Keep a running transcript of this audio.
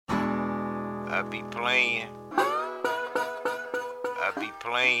I be playing. I be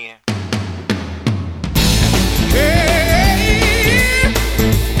playing.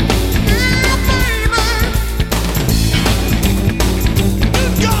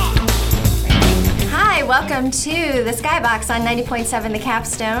 Hi, welcome to the Skybox on 90.7 The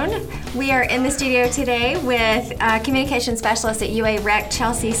Capstone. We are in the studio today with communication specialist at UA Rec,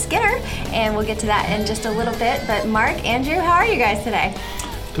 Chelsea Skinner, and we'll get to that in just a little bit. But Mark, Andrew, how are you guys today?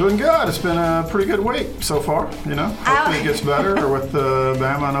 Doing good. It's been a pretty good week so far, you know. Hopefully it gets better with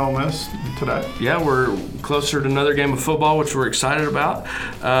Bama and Ole Miss today. Yeah, we're closer to another game of football, which we're excited about.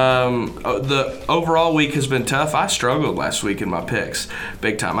 The overall week has been tough. I struggled last week in my picks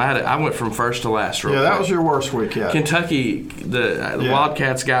big time. I went from first to last real quick. That was your worst week yet. Kentucky, the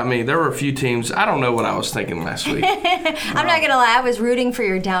Wildcats got me. There were a few teams. I don't know what I was thinking last week. I'm not going to lie. I was rooting for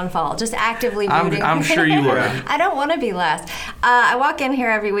your downfall, just actively rooting. I'm sure you were. I don't want to be last. I walk in here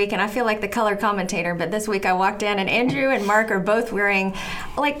every week, and I feel like the color commentator, but this week I walked in, and Andrew and Mark are both wearing,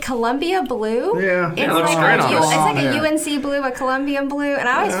 like, Columbia blue. Yeah. It's looks like great on us. It's like a UNC blue, a Columbian blue, and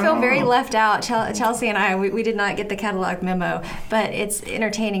I always feel very left out. Chelsea and I, we did not get the catalog memo, but it's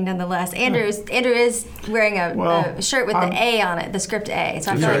entertaining nonetheless. Andrew is wearing a shirt with the A on it, the script A,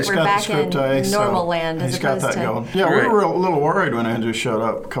 so I feel like we're back in normal land as opposed to... Going. Yeah, we were a little worried when Andrew showed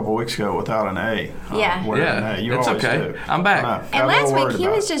up a couple weeks ago without an A. It's okay. Do. I'm back. And last week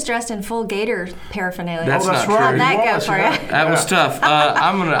he was just dressed in full Gator paraphernalia. That's not right. true. How'd that go for you? That was tough.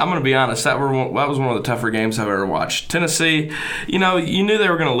 I'm gonna be honest. That was one of the tougher games I've ever watched. Tennessee, you knew they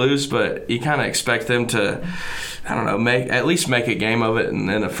were gonna lose, but you kind of expect them to, I don't know, at least make a game of it in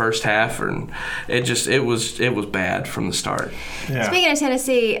the first half, and it was bad from the start. Yeah. Speaking of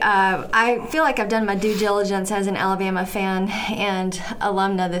Tennessee, I feel like I've done my due diligence as an Alabama fan and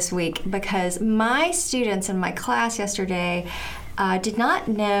alumna this week, because my students in my class yesterday did not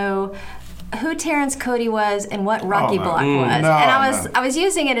know who Terrence Cody was and what Rocky Block was. I was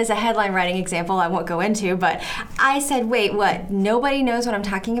using it as a headline writing example I won't go into, but I said, wait, what? Nobody knows what I'm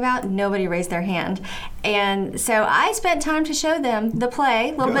talking about? Nobody raised their hand. And so I spent time to show them the play,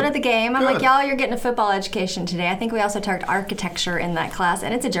 a little bit of the game. I'm like, y'all, you're getting a football education today. I think we also talked architecture in that class,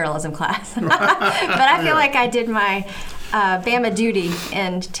 and it's a journalism class. But I feel like I did my Bama duty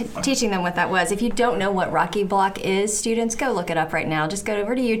and teaching them what that was. If you don't know what Rocky Block is, students, go look it up right now. Just go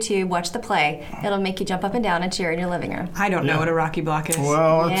over to YouTube, watch the play. It'll make you jump up and down and cheer in your living room. I don't know what a Rocky Block is.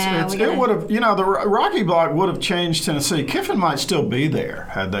 Well, it would have, the Rocky Block would have changed Tennessee. Kiffin might still be there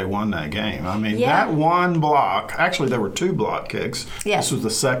had they won that game. I mean, that one block, actually there were two block kicks. Yes. This was the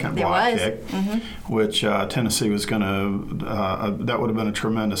second block kick, which Tennessee was going to, that would have been a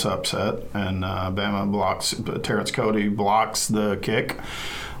tremendous upset. And Bama blocks, Terrence Cody blocks the kick,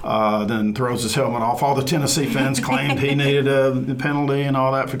 then throws his helmet off. All the Tennessee fans claimed he needed a penalty and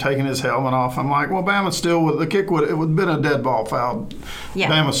all that for taking his helmet off. I'm like, well, Bama still would. The kick would have been a dead ball foul. Yeah.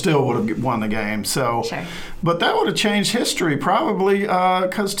 Bama still would have won the game. So, but that would have changed history probably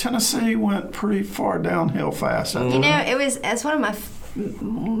because Tennessee went pretty far downhill fast. It's one of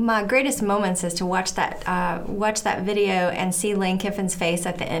my greatest moments is to watch that video and see Lane Kiffin's face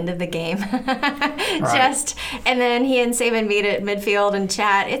at the end of the game. And then he and Saban meet at midfield and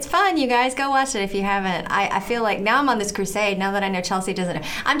chat. It's fun, you guys. Go watch it if you haven't. I feel like now I'm on this crusade, now that I know Chelsea doesn't know.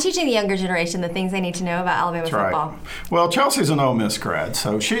 I'm teaching the younger generation the things they need to know about Alabama football. Right. Well, Chelsea's an Ole Miss grad,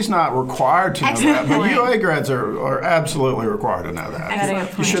 so she's not required to know that. But UA grads are absolutely required to know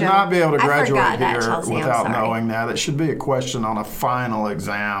that. You should not be able to graduate here without knowing that. It should be a question on a final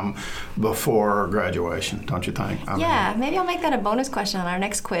exam before graduation, don't you think? Maybe I'll make that a bonus question on our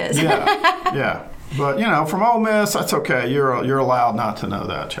next quiz. Yeah. But, from Ole Miss, that's okay. You're allowed not to know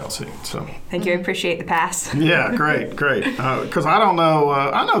that, Chelsea. So thank you. I appreciate the pass. Yeah, great. Because I don't know.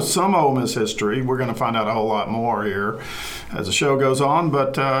 I know some Ole Miss history. We're going to find out a whole lot more here as the show goes on.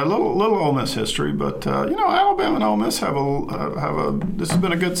 But a little Ole Miss history. But, Alabama and Ole Miss have a this has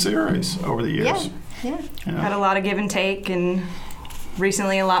been a good series over the years. Yeah. Had a lot of give and take, and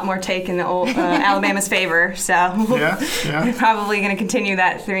recently a lot more take in the Alabama's favor, so we're probably going to continue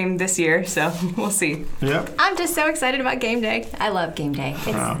that theme this year, so we'll see. I'm just so excited about game day. I love game day.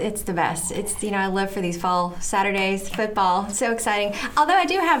 It's the best. It's I love for these fall Saturdays, football. It's so exciting. Although I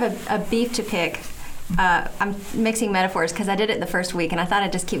do have a beef to pick. I'm mixing metaphors because I did it the first week, and I thought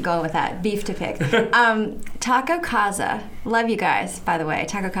I'd just keep going with that. Beef to pick. Taco Casa. Love you guys, by the way.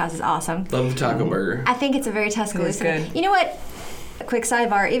 Taco Casa is awesome. Love the taco burger. I think it's a very Tuscaloosa. Good. You know what? A quick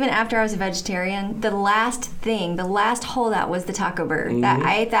sidebar, even after I was a vegetarian, the last holdout was the taco bird. Mm-hmm.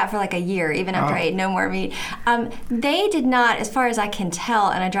 I ate that for like a year, even after I ate no more meat. They did not, as far as I can tell,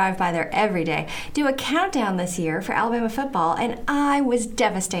 and I drive by there every day, do a countdown this year for Alabama football, and I was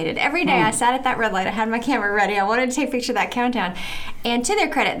devastated. Every day I sat at that red light, I had my camera ready, I wanted to take a picture of that countdown. And to their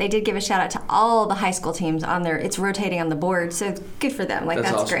credit, they did give a shout out to all the high school teams on there. It's rotating on the board, so good for them.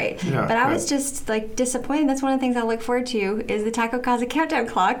 That's awesome. great. Yeah, but I was just disappointed. That's one of the things I look forward to is the Taco Casa countdown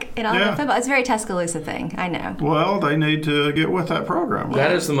clock in Alabama football. It's a very Tuscaloosa thing, I know. Well, they need to get with that program. Right?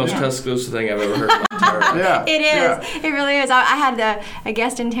 That is the most Tuscaloosa thing I've ever heard in my entire life. Yeah. It is. Yeah. It really is. I had a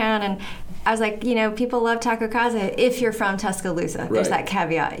guest in town, and I was like, people love Taco Casa if you're from Tuscaloosa. Right. There's that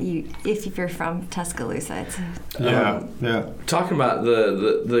caveat. If you're from Tuscaloosa, it's Yeah. Talking about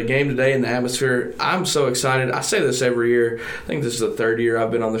the game today and the atmosphere, I'm so excited. I say this every year. I think this is the third year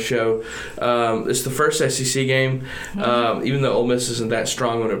I've been on the show. It's the first SEC game. Even though Ole Miss isn't that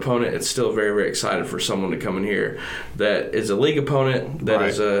strong of an opponent, it's still very, very excited for someone to come in here that is a league opponent, that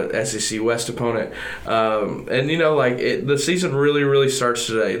is a SEC West opponent. And the season really, really starts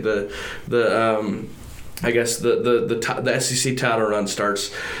today. I guess the SEC title run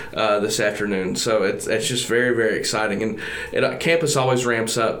starts this afternoon, so it's just very, very exciting, and campus always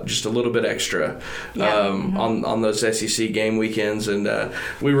ramps up just a little bit extra on those SEC game weekends, and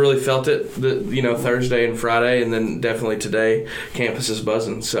we really felt it Thursday and Friday, and then definitely today campus is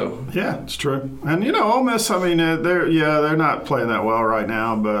buzzing. So yeah, it's true. And Ole Miss, I mean, they're not playing that well right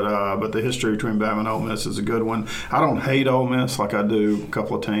now, but the history between Bama and Ole Miss is a good one. I don't hate Ole Miss like I do a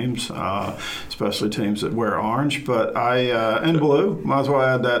couple of teams, especially teams that wear orange, but and blue. Might as well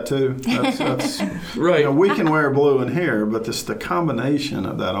add that too. That's right. We can wear blue in here, but it's the combination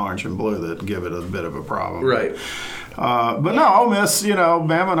of that orange and blue that give it a bit of a problem. Right. But no, Ole Miss,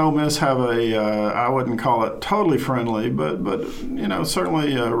 Bama and Ole Miss have I wouldn't call it totally friendly, but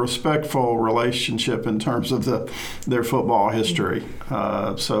certainly a respectful relationship in terms of their football history.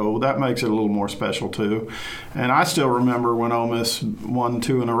 So that makes it a little more special too. And I still remember when Ole Miss won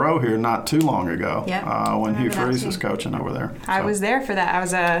 2 in a row here not too long ago. When Hugh Freeze was coaching over there. I was there for that. I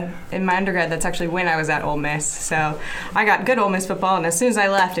was in my undergrad. That's actually when I was at Ole Miss. So I got good Ole Miss football, and as soon as I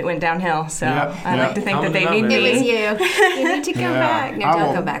left, it went downhill. So I like to think that they need me. It was you. You need to come back. No,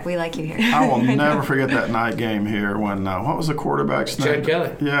 don't go back. We like you here. I will never forget that night game here when what was the quarterback's name? Chad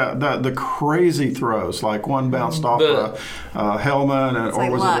Kelly. Yeah, the crazy throws, like one bounced off a helmet, or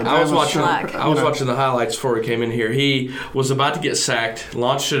was it? I was watching the highlights before he came in here. He was about to get sacked,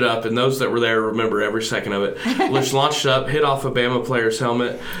 launched it up, and those that were there remember every second of it. Just launched up, hit off a Bama player's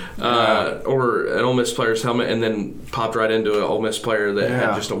helmet or an Ole Miss player's helmet, and then popped right into an Ole Miss player that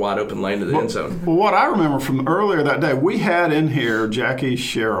had just a wide open lane to the end zone. Well, what I remember from earlier that day, we had in here Jackie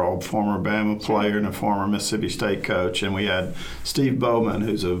Sherrill, former Bama player and a former Mississippi State coach, and we had Steve Bowman,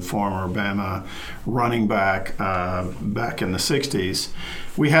 who's a former Bama running back back in the 60s.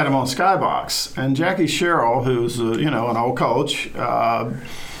 We had him on Skybox, and Jackie Sherrill, who's an old coach,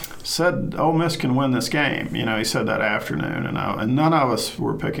 said Ole Miss can win this game. He said that afternoon, and none of us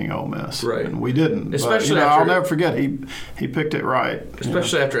were picking Ole Miss. Right. And we didn't. Especially but, after, I'll never forget, he picked it right.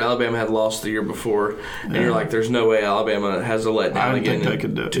 Especially after Alabama had lost the year before, and you're like, there's no way Alabama has a letdown again think they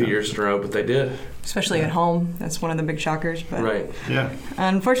could do it, 2 years in a row, but they did. Especially at home. That's one of the big shockers. But right. Yeah.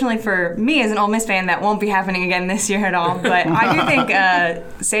 Unfortunately for me as an Ole Miss fan, that won't be happening again this year at all. But I do think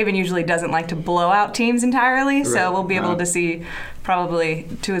Saban usually doesn't like to blow out teams entirely, so we'll be able to see probably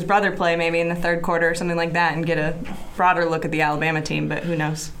to his brother play maybe in the third quarter or something like that and get a broader look at the Alabama team, but who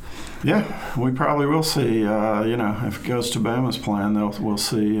knows. Yeah, we probably will see. If it goes to Bama's plan, we'll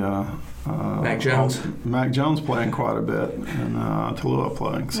see Mac Jones playing quite a bit and Tallulah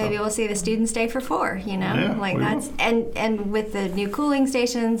playing. So. Maybe we'll see the students stay for 4. Yeah, that's and with the new cooling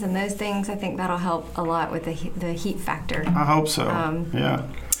stations and those things, I think that'll help a lot with the heat factor. I hope so. Yeah.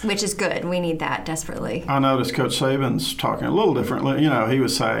 Which is good. We need that desperately. I noticed Coach Saban's talking a little differently. He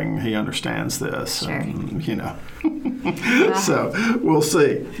was saying he understands this. Sure. And, So we'll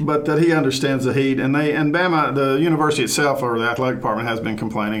see. But that he understands the heat. And Bama, the university itself or the athletic department has been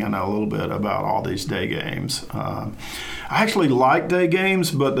complaining, I know, a little bit about all these day games. I actually like day games,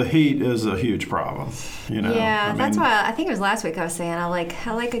 but the heat is a huge problem. Yeah, that's why I think it was last week I was saying I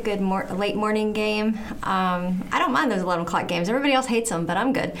like a good late morning game. I don't mind those 11 o'clock games. Everybody else hates them, but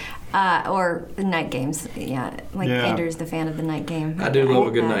I'm good. Or the night games. Andrew's the fan of the night game. I do love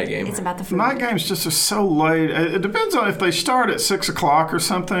a good night game. It's about the food. Night games just are so late. It depends on if they start at 6 o'clock or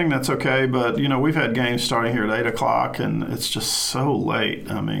something. That's okay, but we've had games starting here at 8 o'clock, and it's just so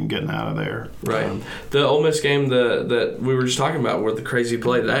late. I mean, getting out of there. Right. The Ole Miss game that we were just talking about with the crazy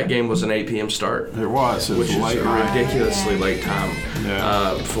play. That game was an 8 p.m. start. It was. It was which late. is a ridiculously late time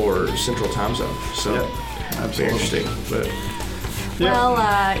Yeah. For Central Time Zone. So, very interesting. But Well,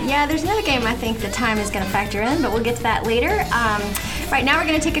 there's another game I think the time is going to factor in, but we'll get to that later. Right now we're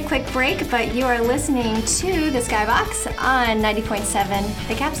going to take a quick break, but you are listening to the Skybox on 90.7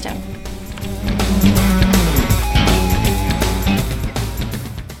 The Capstone.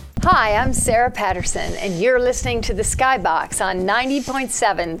 Hi, I'm Sarah Patterson, and you're listening to the Skybox on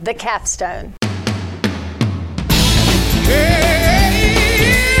 90.7 The Capstone.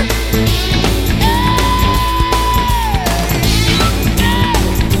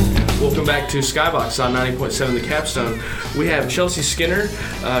 welcome back to Skybox on 90.7 The Capstone. We have Chelsea Skinner,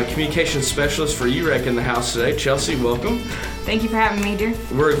 communications specialist for UREC in the house today. Chelsea, welcome. Thank you for having me, dear.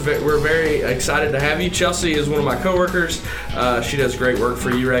 We're very excited to have you. Chelsea is one of my coworkers. She does great work for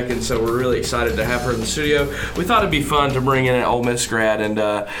UREC, and so we're really excited to have her in the studio. We thought it'd be fun to bring in an Ole Miss grad and,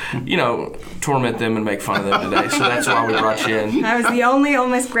 torment them and make fun of them today. So that's why we brought you in. I was the only Ole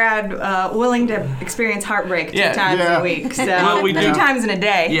Miss grad willing to experience heartbreak 2 times a week. So well, we 2 do. times in a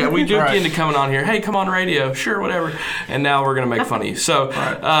day. Yeah, we duped you into coming on here. Hey, come on radio. Sure, whatever. And now we're going to make fun of you. So,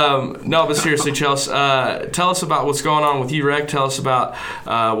 no, but seriously, Chelsea, tell us about what's going on with UREC. Tell us about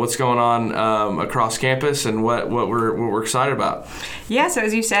what's going on across campus and what we're excited about. Yeah, so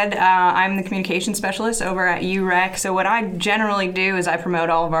as you said, I'm the communication specialist over at UREC. So what I generally do is I promote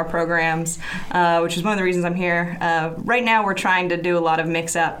all of our programs, which is one of the reasons I'm here. Right now we're trying to do a lot of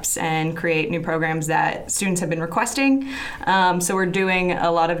mix-ups and create new programs that students have been requesting. So we're doing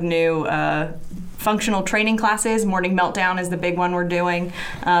a lot of new functional training classes. Morning Meltdown is the big one we're doing.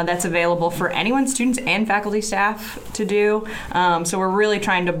 That's available for anyone, students and faculty staff, to do. So we're really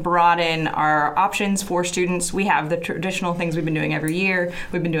trying to broaden our options for students. We have the traditional things we've been doing every year.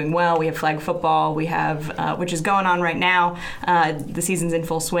 We've been doing well. We have flag football. We have, which is going on right now. The season's in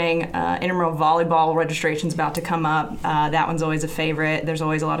full swing. Intramural volleyball registration's about to come up. That one's always a favorite. There's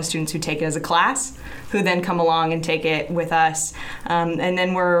always a lot of students who take it as a class, who then come along and take it with us. And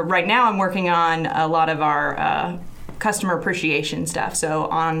then right now I'm working on a lot of our customer appreciation stuff. So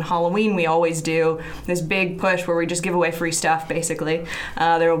on Halloween, we always do this big push where we just give away free stuff, basically.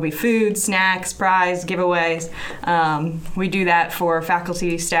 There will be food, snacks, prize, giveaways. We do that for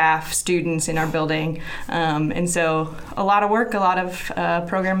faculty, staff, students in our building. And so a lot of work, a lot of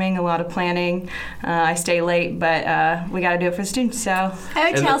programming, a lot of planning. I stay late, but we got to do it for the students. So.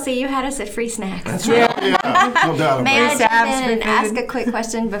 Oh, Chelsea, you had us at free snacks. That's right. Yeah, no doubt about May I it. jump in and ask a quick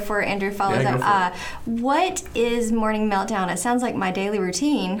question before Andrew follows up? What is Morning Meltdown? It sounds like my daily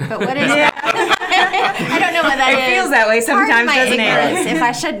routine, but what is I don't know what that is. It feels that way sometimes, doesn't it? If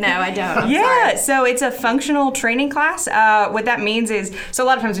I should know, I don't. Yeah, so it's a functional training class. What that means is, so a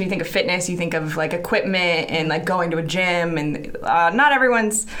lot of times when you think of fitness, you think of like equipment and like going to a gym, and not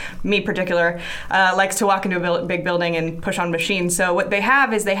everyone's, me particular, likes to walk into a big building and push on machines. So what they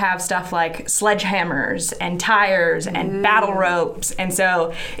have is they have stuff like sledgehammers and tires and battle ropes, and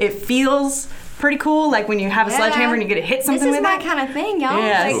so it feels pretty cool, like when you have a sledgehammer and you get to hit something with it. This is my kind of thing, y'all.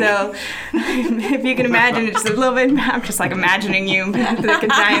 Yeah, so if you can imagine it just a little bit, I'm just like imagining you with like a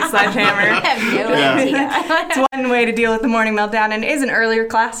giant sledgehammer. I have no idea. It's one way to deal with the Morning Meltdown, and it is an earlier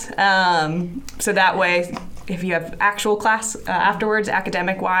class. So that way, if you have actual class afterwards,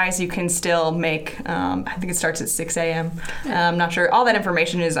 academic-wise, you can still make, I think it starts at 6 a.m. I'm not sure. All that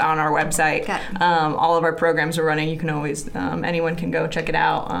information is on our website. All of our programs are running. You can always, anyone can go check it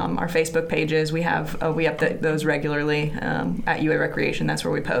out. Our Facebook pages, we update those regularly at UA Recreation. That's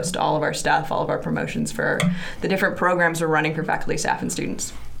where we post all of our stuff, all of our promotions for the different programs we're running for faculty, staff, and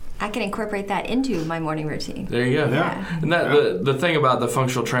students. I can incorporate that into my morning routine. There you go. Yeah. And that the thing about the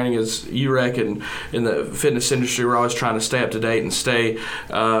functional training is UREC and in the fitness industry, we're always trying to stay up to date and stay,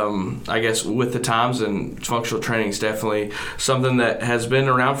 I guess, with the times. And functional training is definitely something that has been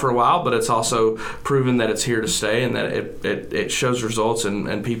around for a while, but it's also proven that it's here to stay and that it shows results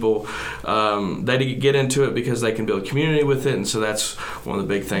and people they get into it because they can build community with it. And so that's one of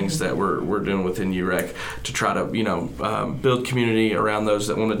the big things that we're doing within UREC to try to build community around those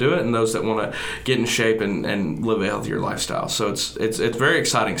that want to do it and those that want to get in shape and live a healthier lifestyle. So it's very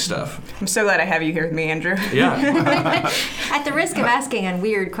exciting stuff. I'm so glad I have you here with me, Andrew. Yeah. At the risk of asking a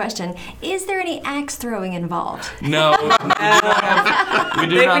weird question, is there any axe throwing involved? No. We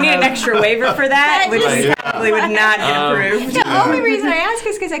need an extra waiver for that, which probably would not get approved. The only reason I ask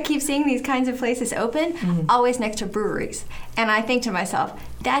is because I keep seeing these kinds of places open, always next to breweries. And I think to myself,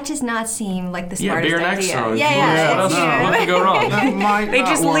 that does not seem like the smartest beer idea. Next Yeah. What could go wrong? They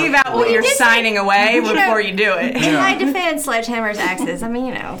just leave out what you're signing away before you do it. In my defense, sledgehammers, axes. I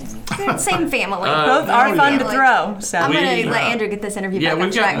mean, Same family. Both are fun to throw. So I'm going to let Andrew get this interview back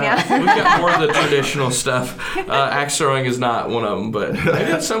on track now. We've got more of the traditional stuff. Axe throwing is not one of them, but maybe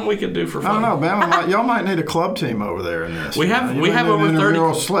that's something we could do for fun. I don't know, Bama. Y'all might need a club team over there in this. We have over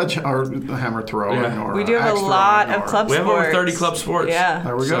 30 sledgehammer throwing. Yeah. Or we do have a lot of club sports. We have over 30 club sports. Yeah,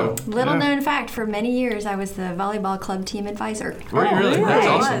 there we go. Little known fact: for many years, I was the volleyball club team advisor. Were you really? That's I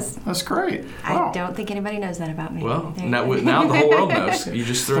awesome. was. That's great. Wow. I don't think anybody knows that about me. Well, now the whole world knows. You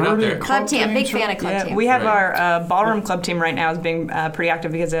just threw it out there. Club team, big fan of club team. We have our ballroom club team right now is being pretty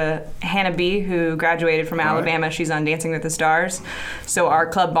active because of Hannah B, who graduated from Alabama. She's on Dancing with the Stars. So our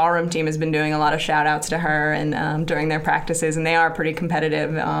club ballroom team has been doing a lot of shout outs to her and during their practices, and they are pretty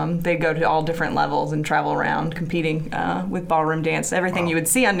competitive. They go to all different levels and travel around competing with ballroom dance. Everything you would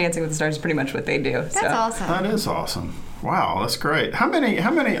see on Dancing with the Stars is pretty much what they do. That's awesome. That is awesome. Wow, that's great. How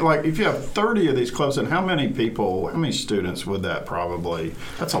many, like, if you have 30 of these clubs, and how many students would that probably,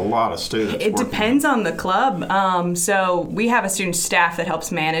 that's a lot of students. It depends on the club. So we have a student staff that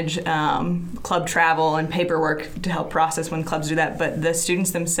helps manage club travel and paperwork to help process when clubs do that. But the students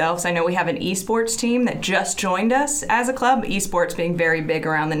themselves, I know we have an esports team that just joined us as a club, esports being very big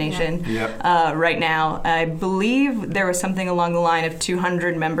around the nation right now. I believe there was something along the line of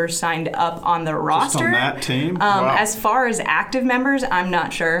 200 members signed up on the roster. Just on that team? Wow. As far as active members, I'm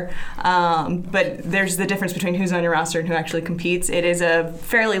not sure. But there's the difference between who's on your roster and who actually competes. It is a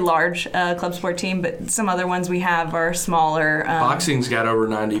fairly large club sport team, but some other ones we have are smaller. Boxing's got over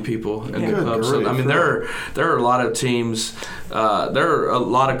 90 people in the club. So, I mean, there are a lot of teams. There are a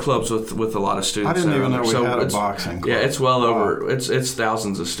lot of clubs with a lot of students. I didn't even know we had a boxing club. Yeah, it's well over. It's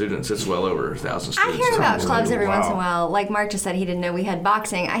thousands of students. It's well over 1,000 students. I hear about clubs every once in a while. Like Mark just said, he didn't know we had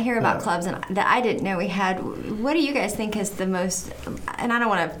boxing. I hear about clubs that I didn't know we had. What do you guys think is the most? And I don't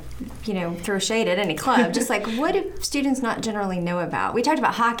want to, throw shade at any club. Just like, what do students not generally know about? We talked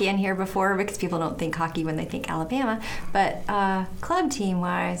about hockey in here before because people don't think hockey when they think Alabama. But club team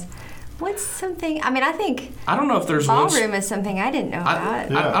wise. What's something? I mean, I don't know if there's ballroom is something I didn't know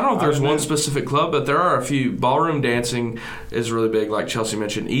about. I don't know if there's one specific club, but there are a few. Ballroom dancing is really big, like Chelsea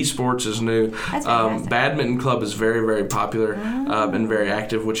mentioned. Esports is new. Badminton club is very, very popular and very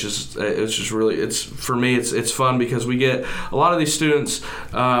active, which is it's just really for me it's fun because we get a lot of these students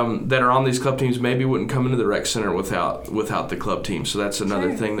that are on these club teams maybe wouldn't come into the rec center without the club team. So that's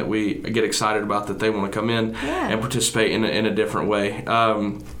another thing that we get excited about, that they want to come in and participate in a different way.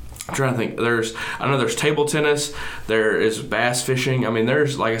 I'm trying to think. I know there's table tennis. There is bass fishing. I mean,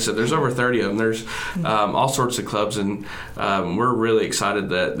 like I said, there's over 30 of them. There's all sorts of clubs, and we're really excited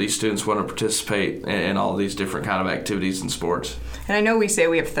that these students want to participate in all these different kind of activities and sports. And I know we say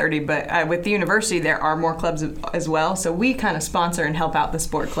we have 30, but with the university, there are more clubs as well. So we kind of sponsor and help out the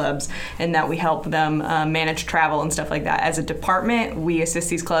sport clubs, and that we help them manage travel and stuff like that. As a department, we assist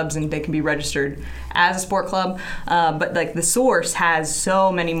these clubs, and they can be registered as a sport club. But like the Source has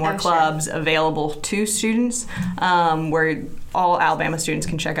so many more clubs available to students, where all Alabama students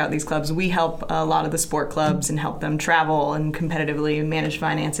can check out these clubs. We help a lot of the sport clubs and help them travel and competitively manage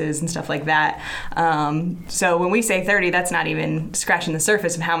finances and stuff like that. So when we say 30, that's not even scratching the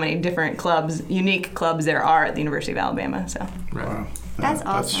surface of how many different clubs, unique clubs there are at the University of Alabama. So. Wow. That's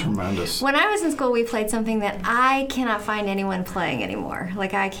awesome. That's tremendous. When I was in school, we played something that I cannot find anyone playing anymore.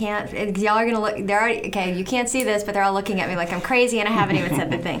 Like, I can't. Y'all are going to look. They're already, okay, you can't see this, but they're all looking at me like I'm crazy, and I haven't even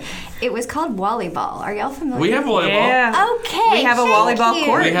said the thing. It was called volleyball. Are y'all familiar? We have volleyball. Yeah. Okay. We have a volleyball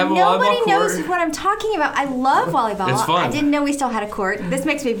court. We have a Nobody volleyball knows court. what I'm talking about. I love volleyball. It's fun. I didn't know we still had a court. This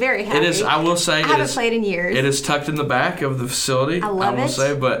makes me very happy. It is. I will say. I haven't played in years. It is tucked in the back of the facility. I love it. will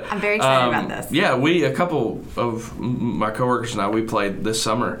say, but I'm very excited about this. Yeah, a couple of my coworkers and I, we played this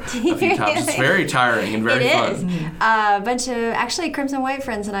summer a few times. It's very tiring and very fun. It is. A bunch of actually Crimson White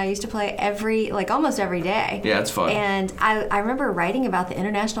friends and I used to play almost every day. Yeah, it's fun. And I remember writing about the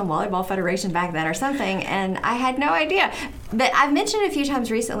International Volleyball Federation back then or something, and I had no idea. But I've mentioned it a few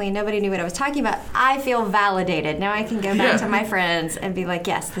times recently, and nobody knew what I was talking about. I feel validated. Now I can go back to my friends and be like,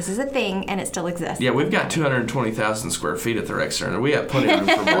 yes, this is a thing, and it still exists. Yeah, we've got 220,000 square feet at the rec center. We have plenty of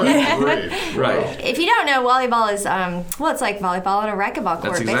room for more. Right. If you don't know, volleyball is, it's like volleyball on a racquetball court.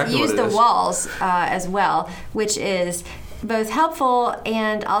 That's exactly they use what it the is. walls as well, which is both helpful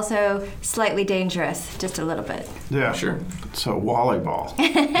and also slightly dangerous, just a little bit. Yeah, sure. So volleyball.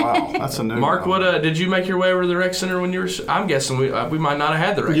 Wow, that's a new Mark, one. did you make your way over to the rec center when you were? I'm guessing we might not have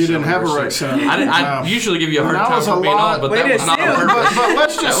had the rec center. You didn't have a rec center. I usually give you a hard That time was for a being lot. on, but Way that to was not on assume. purpose. But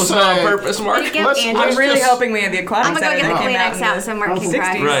let's just That was say, not on purpose, Mark. Way to go, Andrew. I'm really just- hoping we had the aquatic I'm going to go center get the that came Kleenex out so Mark can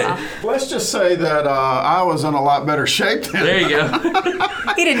cry. 60s. Right. let's just say that I was in a lot better shape than There you go.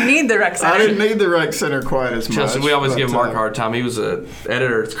 He didn't need the rec center. I didn't need the rec center quite as much. Chelsea, we always but, give Mark a hard time. He was a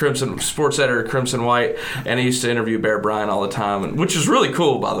sports editor at Crimson White, and he used to interview Bear Bryant all the time, which is really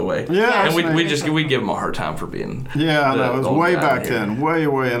cool, by the way. Yeah, and we'd give him a hard time for being. Yeah, no, it was way back here. then, way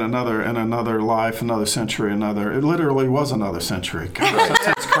in another life, another century, it literally was another century. God,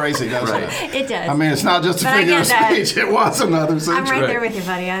 that's crazy, doesn't it? It does. I mean, it's not just a figure of speech; it was another century. I'm right there with you,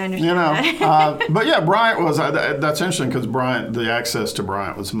 buddy. I understand. You know, that. but yeah, Bryant was. That's interesting because the access to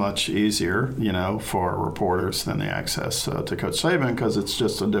Bryant was much easier, for reporters than the access to Coach Saban, because it's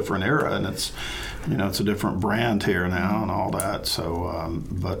just a different era and it's a different brand here now and all that. So,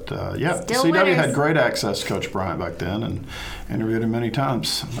 yeah, Still CW winners. had great access to Coach Bryant back then and interviewed him many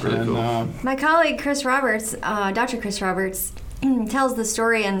times. Really cool. My colleague Chris Roberts, Dr. Chris Roberts, tells the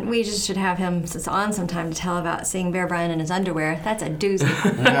story, and we just should have him on sometime to tell about seeing Bear Bryant in his underwear. That's a doozy.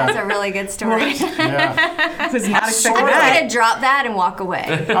 That's a really good story. Yeah. I was not expecting I was that. going to drop that and walk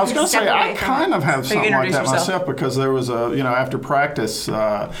away. I was going to Step say, I away from kind it. of have So you something like introduce that yourself. myself because there was after practice,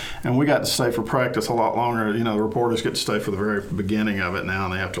 and we got to stay for practice a lot longer. The reporters get to stay for the very beginning of it now,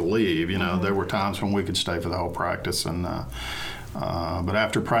 and they have to leave. There were times when we could stay for the whole practice, and but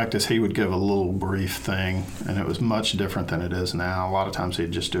after practice, he would give a little brief thing, and it was much different than it is now. A lot of times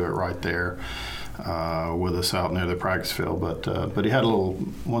he'd just do it right there with us out near the practice field. But he had a little,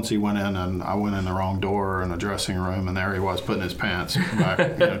 once he went in, and I went in the wrong door in the dressing room, and there he was putting his pants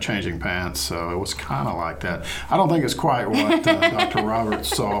back, changing pants. So it was kind of like that. I don't think it's quite what Dr. Roberts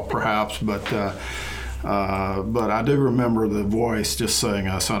saw, perhaps, but I do remember the voice just saying,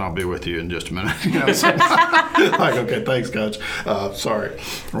 "Son, I'll be with you in just a minute." Like, okay, thanks, Coach. Sorry,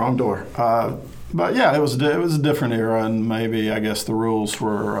 wrong door. But yeah, it was a different era, and maybe I guess the rules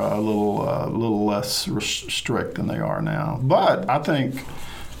were a little less strict than they are now. But I think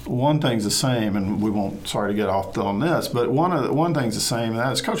one thing's the same, and we won't. Sorry to get off on this, but one thing's the same, and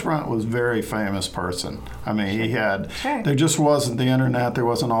that is Coach Bryant was a very famous person. I mean, he had. Sure. There just wasn't the internet. There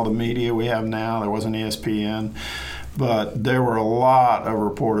wasn't all the media we have now. There wasn't ESPN. But there were a lot of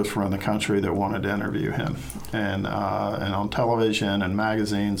reporters from around the country that wanted to interview him, and on television and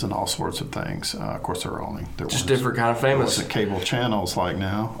magazines and all sorts of things. Of course, there Just different kind of There famous. wasn't cable channels like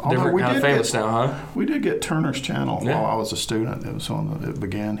now. Although Different we kind of did famous now, huh? We did get Turner's Channel Yeah. while I was a student. It was it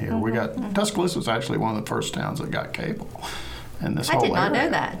began here. We got Tuscaloosa was actually one of the first towns that got cable. In this I whole did not area.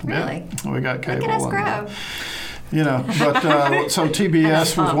 know that, really. Yeah, we got cable. Look at us and, grow. So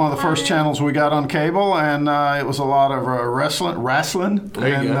TBS was one of the first channels we got on cable, and it was a lot of wrestling, There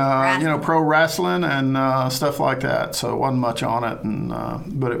you and go. pro wrestling and stuff like that. So it wasn't much on it,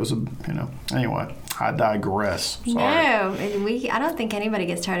 and but it was anyway. I digress. Sorry. No, I don't think anybody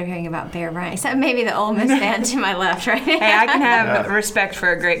gets tired of hearing about Bear Bryant, except maybe the Ole Miss fan to my left, right? Hey, I can have Yeah. respect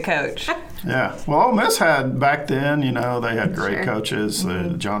for a great coach. Yeah. Well, Ole Miss had back then. They had great Sure. coaches,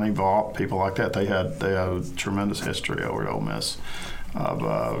 Johnny Vaught, people like that. They had a tremendous history over at Ole Miss of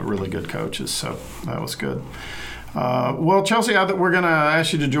really good coaches. So that was good. Well, Chelsea, we're going to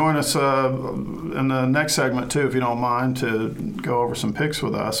ask you to join us in the next segment, too, if you don't mind, to go over some picks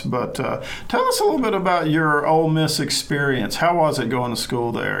with us. But tell us a little bit about your Ole Miss experience. How was it going to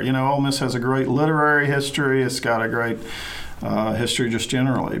school there? Ole Miss has a great literary history. It's got a great history just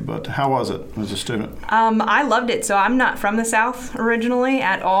generally. But how was it as a student? I loved it. So I'm not from the South originally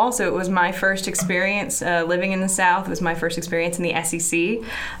at all. So it was my first experience living in the South. It was my first experience in the SEC.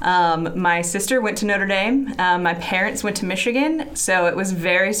 My sister went to Notre Dame. My parents went to Michigan. So it was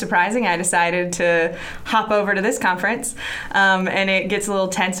very surprising. I decided to hop over to this conference. And it gets a little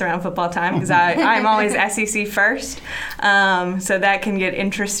tense around football time because I'm always SEC first. So that can get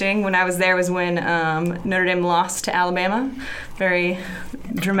interesting. When I was there was when Notre Dame lost to Alabama. Very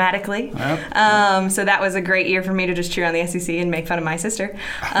dramatically. Yep. So that was a great year for me to just cheer on the SEC and make fun of my sister.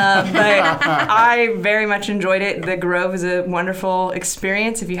 But I very much enjoyed it. The Grove is a wonderful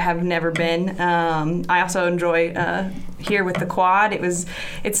experience if you have never been. I also enjoy here with the quad.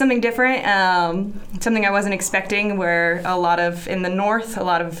 It's something different, something I wasn't expecting, where in the north, a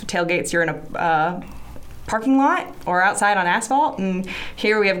lot of tailgates you're in a parking lot or outside on asphalt, and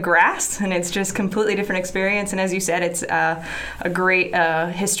here we have grass, and it's just completely different experience. And as you said, it's a great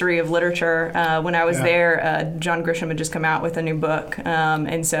history of literature. When I was there, John Grisham had just come out with a new book,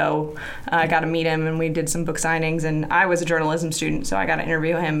 and so I got to meet him, and we did some book signings. And I was a journalism student, so I got to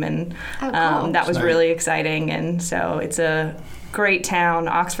interview him, and cool. that was really exciting. And so it's a great town.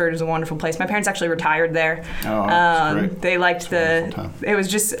 Oxford is a wonderful place. My parents actually retired there. Oh, that's great. They liked it was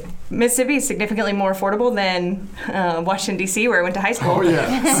just, Mississippi is significantly more affordable than Washington, D.C., where I went to high school. Oh,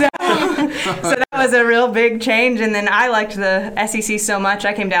 yeah. So that was a real big change. And then I liked the SEC so much,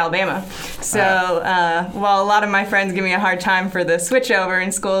 I came to Alabama. So while a lot of my friends give me a hard time for the switch over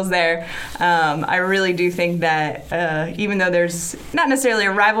in schools there, I really do think that even though there's not necessarily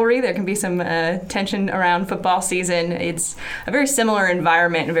a rivalry, there can be some tension around football season. It's a very similar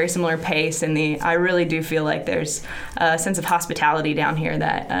environment, a very similar pace, and I really do feel like there's a sense of hospitality down here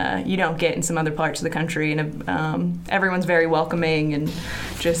that you don't get in some other parts of the country, and everyone's very welcoming, and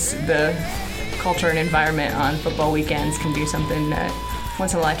just the culture and environment on football weekends can be something that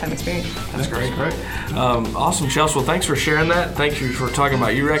once in a lifetime experience. That's great. Awesome, Chelsea. Well, thanks for sharing that. Thank you for talking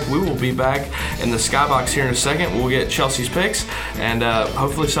about UREC. We will be back in the Skybox here in a second. We'll get Chelsea's picks, and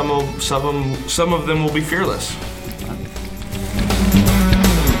hopefully some of them will be fearless.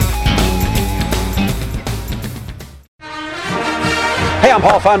 Hey, I'm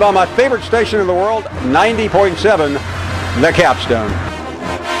Paul Feinbaum. My favorite station in the world, 90.7, The Capstone.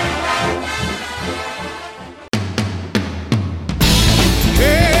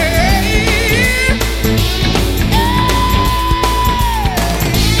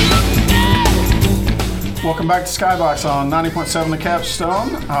 Welcome back to Skybox on 90.7 The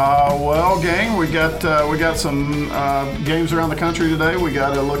Capstone. Well, gang, we got some games around the country today we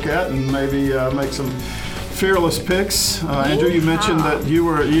got to look at and maybe make some fearless picks. Andrew, you mentioned that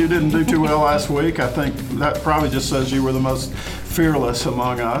you didn't do too well last week. I think that probably just says you were the most fearless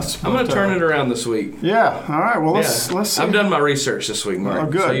among us. I'm going to turn it around this week. Yeah. All right. Well, let's see. I've done my research this week, Mark. Oh,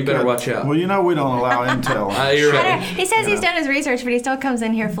 good. So you better watch out. Well, we don't allow intel. You're right. He says he's done his research, but he still comes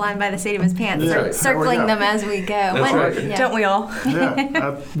in here flying by the seat of his pants, Yeah. circling them as we go. That's right. Yeah. Don't we all?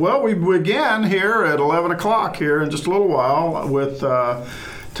 Yeah. Well, we begin here at 11 o'clock here in just a little while with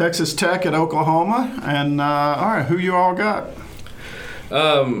Texas Tech at Oklahoma. And, all right, who you all got?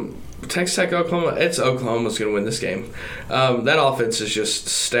 Texas Tech, Oklahoma. Oklahoma's going to win this game. That offense is just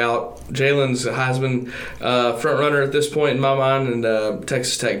stout. Jalen's a Heisman front runner at this point in my mind, and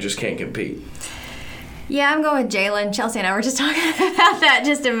Texas Tech just can't compete. Yeah, I'm going with Jalen. Chelsea and I were just talking about that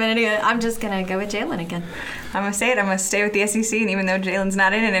just a minute ago. I'm just going to go with Jalen again. I'm going to say it. I'm going to stay with the SEC, and even though Jalen's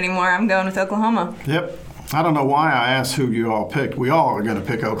not in it anymore, I'm going with Oklahoma. Yep. I don't know why I asked who you all picked. We all are going to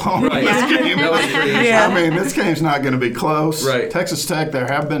pick Oklahoma Right. in this game. That was pretty easy. Yeah. I mean, this game's not going to be close. Right. Texas Tech, there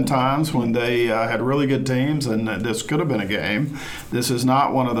have been times when they had really good teams, and this could have been a game. This is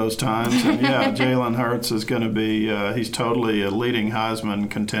not one of those times. And, yeah, Jalen Hurts is going to be he's totally a leading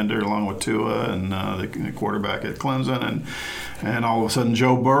Heisman contender along with Tua and the quarterback at Clemson. And all of a sudden,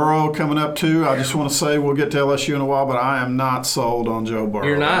 Joe Burrow coming up, too. I just want to say we'll get to LSU in a while, but I am not sold on Joe Burrow.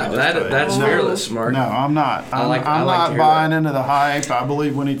 You're not. That's fearless, Mark. No, I'm not. I'm not buying into the hype. I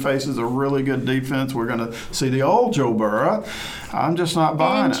believe when he faces a really good defense, we're going to see the old Joe Burrow. I'm just not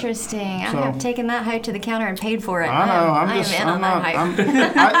buying it. Interesting. I have taken that hype to the counter and paid for it. I know. I am in on that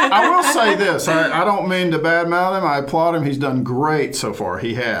hype. I will say this. I don't mean to badmouth him. I applaud him. He's done great so far.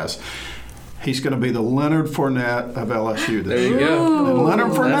 He has. He's going to be the Leonard Fournette of LSU this year. There you go. And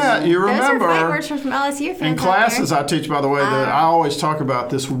Leonard Fournette, you remember. Those are fight words from LSU fans In classes out I teach, by the way, that I always talk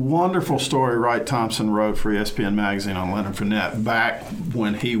about this wonderful story Wright Thompson wrote for ESPN Magazine on Leonard Fournette back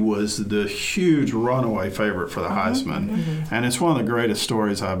when he was the huge runaway favorite for the Heisman. Mm-hmm. And it's one of the greatest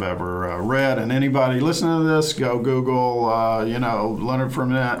stories I've ever read. And anybody listening to this, go Google, Leonard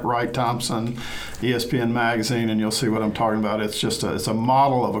Fournette, Wright Thompson, ESPN Magazine, and you'll see what I'm talking about. It's just it's a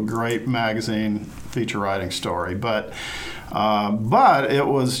model of a great magazine feature writing story. But it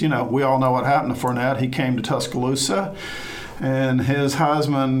was, we all know what happened to Fournette. He came to Tuscaloosa, and his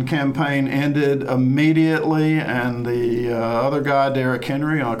Heisman campaign ended immediately, and the other guy, Derrick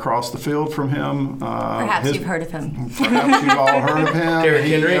Henry, across the field from him. Perhaps you've heard of him. Perhaps you've all heard of him. Derrick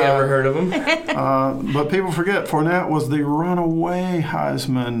Henry, ever heard of him? But people forget, Fournette was the runaway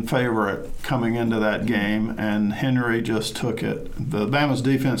Heisman favorite coming into that game, and Henry just took it. The Bama's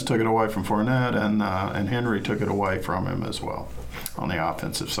defense took it away from Fournette, and Henry took it away from him as well on the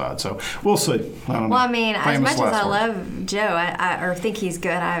offensive side. So we'll see. I don't know. Well, I mean, as Famous much as I last love Joe, or think he's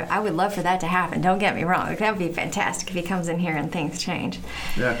good, I would love for that to happen. Don't get me wrong. That would be fantastic if he comes in here and things change.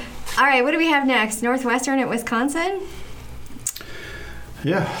 Yeah. All right, what do we have next? Northwestern at Wisconsin?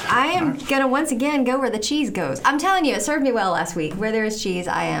 Yeah. I am going to once again go where the cheese goes. I'm telling you, it served me well last week. Where there is cheese,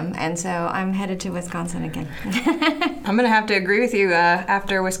 I am. And so I'm headed to Wisconsin again. I'm going to have to agree with you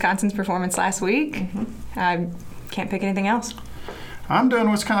after Wisconsin's performance last week. Mm-hmm. I can't pick anything else. I'm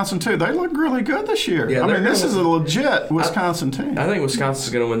doing Wisconsin, too. They look really good this year. Yeah, this is a legit Wisconsin team. I think Wisconsin's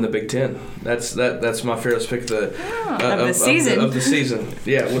going to win the Big Ten. That's my fearless pick of the season.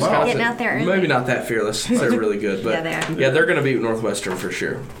 Yeah, Wisconsin. Getting out there early. Maybe not that fearless. They're really good. But Yeah, they are. Yeah, they're going to beat Northwestern for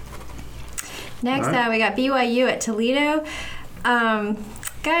sure. Next, we got BYU at Toledo.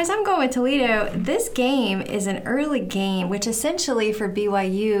 Guys, I'm going with Toledo. This game is an early game, which essentially for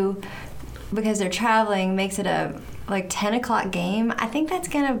BYU, because they're traveling, makes it a 10 o'clock game. I think that's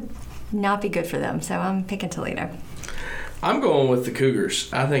going to not be good for them, so I'm picking Toledo. I'm going with the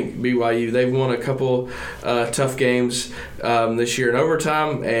Cougars. I think BYU, they've won a couple tough games this year in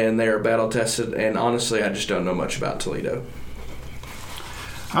overtime, and they are battle-tested, and honestly, I just don't know much about Toledo.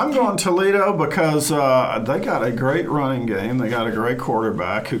 I'm going Toledo because they got a great running game. They got a great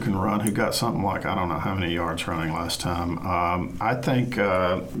quarterback who can run, who got something like, I don't know how many yards running last time. I think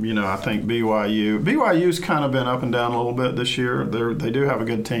BYU's kind of been up and down a little bit this year. They do have a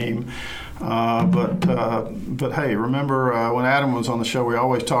good team. But hey, remember when Adam was on the show, we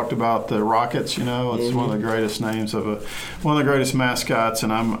always talked about the Rockets. It's one of the greatest names of one of the greatest mascots,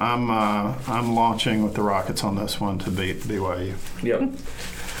 and I'm launching with the Rockets on this one to beat BYU. Yep.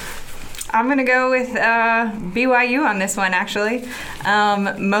 I'm going to go with BYU on this one, actually,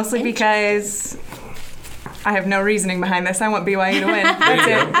 mostly because I have no reasoning behind this. I want BYU to win. That's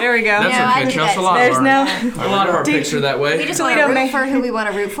it. There we go. That's okay, Chelsea. A lot of our picks are that way. We just want to root for who we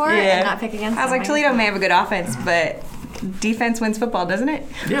want to root for and not pick against them. I was like, Toledo may have a good offense, but defense wins football, doesn't it?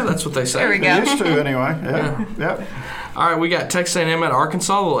 Yeah, that's what they say. There we go. They used to, anyway. Yeah. Yep. All right, we got Texas A&M at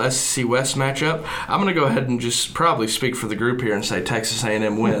Arkansas, a little SEC West matchup. I'm going to go ahead and just probably speak for the group here and say Texas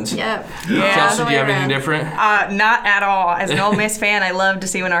A&M wins. Yep. Yeah. Chelsea, do you have anything different? Not at all. As an Ole Miss fan, I love to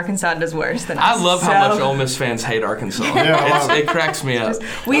see when Arkansas does worse than us. I love how much Ole Miss fans hate Arkansas. It cracks me up.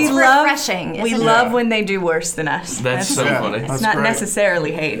 We it's love refreshing. We love when they do worse than us. That's so funny. It's not great.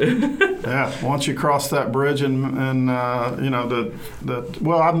 necessarily hate. Yeah, once you cross that bridge and I'm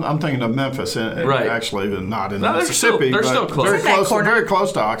thinking of Memphis, right? Actually, not in no, Mississippi. They're still close. Very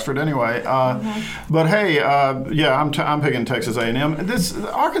close to Oxford, anyway. But hey, I'm picking Texas A&M.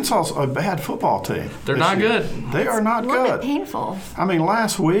 Arkansas's a bad football team. They're not good. They are not a little good. Bit painful. I mean,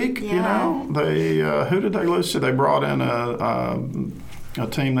 last week, Yeah. they who did they lose to? They brought in a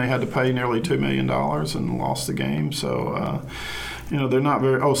team they had to pay nearly $2 million and lost the game. So. They're not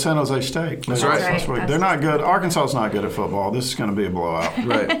very. Oh, San Jose State. That's right. Last week. They're not good. Arkansas's not good at football. This is going to be a blowout.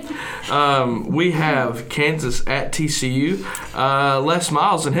 Right. We have Kansas at TCU. Les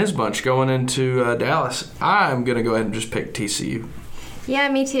Miles and his bunch going into Dallas. I'm going to go ahead and just pick TCU. Yeah,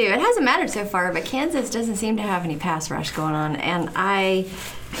 me too. It hasn't mattered so far, but Kansas doesn't seem to have any pass rush going on. And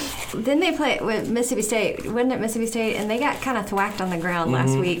then they play with Mississippi State, wasn't it Mississippi State? And they got kind of thwacked on the ground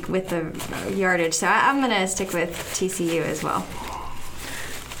last week with the yardage. So I'm going to stick with TCU as well.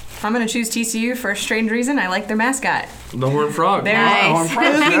 I'm going to choose TCU for a strange reason. I like their mascot. The Horned Frog. Nice. Who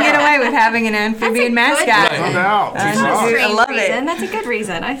can get away with having an amphibian mascot? No doubt. I love it. That's a good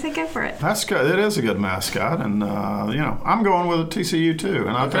reason. I say go for it. That's good. It is a good mascot, and I'm going with TCU too.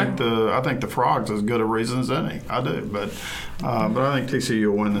 And I think the Frogs as good a reason as any. I do, but I think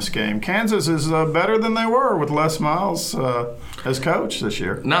TCU will win this game. Kansas is better than they were with Les Miles as coach this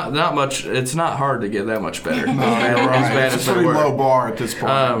year. Not much. It's not hard to get that much better. No, you're right. It's a pretty low bar at this point.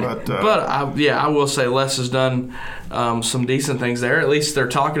 I will say Les has done some decent things there. At least they're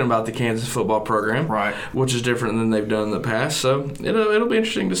talking about the Kansas football program, right? Which is different than they've done in the past. So it'll be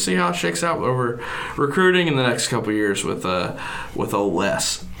interesting to see how it shakes out over recruiting in the next couple of years with old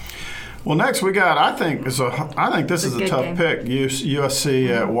Les. Well, next we got. I think this is a tough pick. USC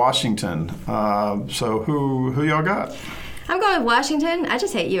at Washington. So who y'all got? I'm going with Washington. I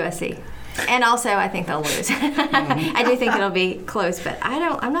just hate USC. And also, I think they'll lose. I do think it'll be close, but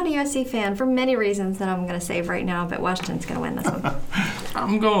I'm not a USC fan for many reasons that I'm going to save right now. But Washington's going to win this one.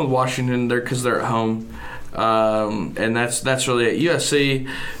 I'm going with Washington there because they're at home, and that's really it. USC,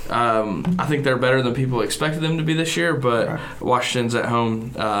 I think they're better than people expected them to be this year, but Washington's at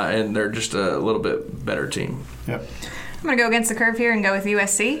home, and they're just a little bit better team. Yep. I'm going to go against the curve here and go with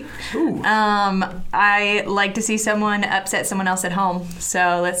USC. Ooh. I like to see someone upset someone else at home,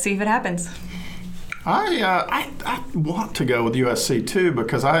 so let's see if it happens. I want to go with USC too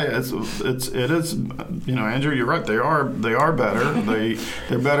because it is Andrew, you're right, they are better.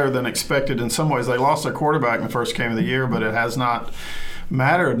 They're better than expected in some ways. They lost their quarterback in the first game of the year, but it has not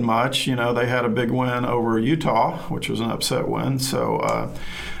mattered much. They had a big win over Utah, which was an upset win. So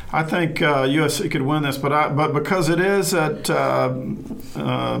I think USC could win this, but because it is at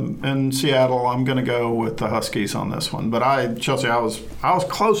in Seattle, I'm going to go with the Huskies on this one. But Chelsea, I was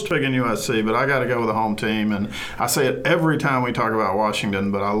close to picking USC, but I got to go with the home team. And I say it every time we talk about Washington,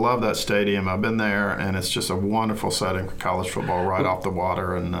 but I love that stadium. I've been there, and it's just a wonderful setting for college football, right off the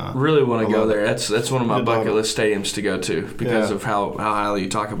water. And really want to go there. That's one of my bucket list stadiums to go to because of how highly you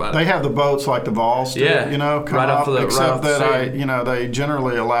talk about it. They have the boats like the Vols do, come right up, off the except that stadium. they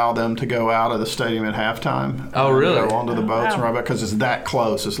generally allow allow them to go out of the stadium at halftime. Oh, really? Go onto the boats and ride back because it's that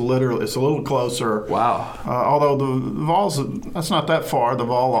close. It's a little closer. Wow. Although the Vols, that's not that far. The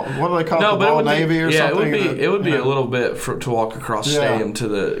Vol, what do they call it? The Vol Navy or something? It would be a little bit to walk across the stadium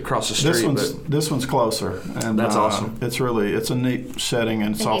across the street. This one's closer, and that's awesome. It's a neat setting,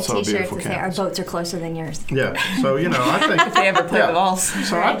 and it's also a beautiful campus. Say our boats are closer than yours. Yeah. So I think if they ever play the Vols.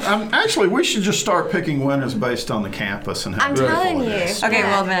 So I'm actually, we should just start picking winners based on the campus and how I'm telling you. Okay,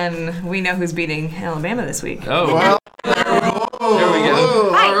 well then we know who's beating Alabama this week. Oh, well. There we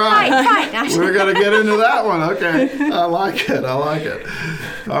go. All right. Fight. We're going to get into that one. Okay. I like it.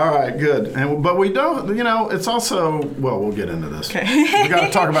 All right, good. But we don't, it's also, well, we'll get into this. Okay. We got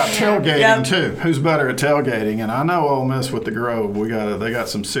to talk about tailgating too. Who's better at tailgating? And I know Ole Miss with the Grove, they got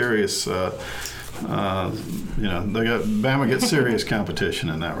some serious Bama gets serious competition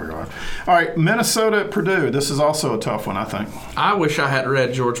in that regard. All right, Minnesota at Purdue. This is also a tough one, I think. I wish I had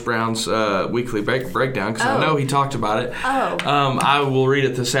read George Brown's weekly breakdown because I know he talked about it. I will read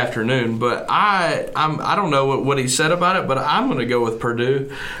it this afternoon, but I don't know what he said about it, but I'm going to go with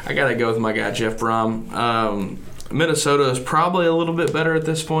Purdue. I got to go with my guy Jeff Brom. Minnesota is probably a little bit better at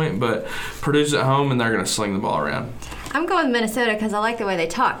this point, but Purdue's at home and they're going to sling the ball around. I'm going with Minnesota because I like the way they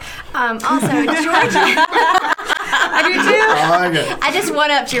talk. Also, Georgia. I do too. I like it. I just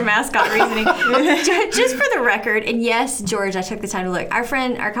one-upped your mascot reasoning. Just for the record, and yes, George, I took the time to look. Our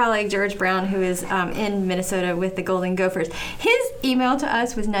colleague George Brown, who is in Minnesota with the Golden Gophers, his email to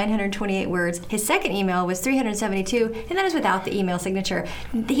us was 928 words. His second email was 372, and that is without the email signature.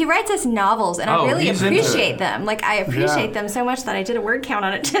 He writes us novels, and I really appreciate them. Like, I appreciate them so much that I did a word count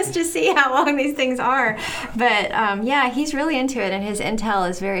on it just to see how long these things are. But he's really into it, and his intel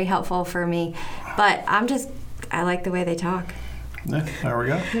is very helpful for me. But I like the way they talk. Yeah, there we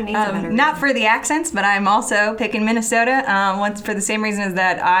go. Who needs a better not for the accents, but I'm also picking Minnesota. For the same reason as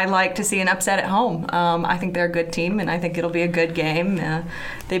that I like to see an upset at home. I think they're a good team, and I think it'll be a good game.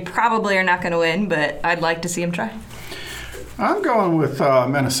 They probably are not going to win, but I'd like to see them try. I'm going with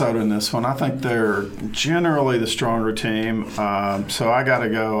Minnesota in this one. I think they're generally the stronger team. So I got to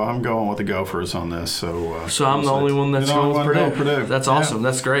go. I'm going with the Gophers on this. So I'm the only one that's going with Purdue. That's awesome.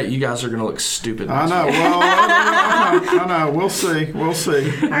 That's great. You guys are going to look stupid. I know. Well, I know. We'll see.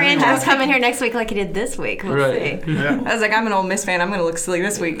 Our Andrew's coming here next week like he did this week. We'll see. Yeah. I was like, I'm an Ole Miss fan. I'm going to look silly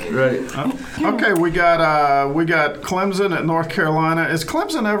this week. Right. Okay. We got Clemson at North Carolina. Is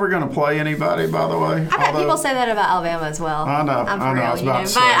Clemson ever going to play anybody? By the way, I've had people say that about Alabama as well. I know. I was about to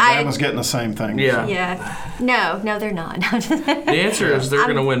say, Alabama's getting the same thing. Yeah. No, they're not. The answer is they're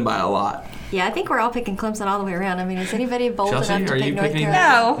going to win by a lot. Yeah, I think we're all picking Clemson all the way around. I mean, is anybody bold Chelsea, enough to pick North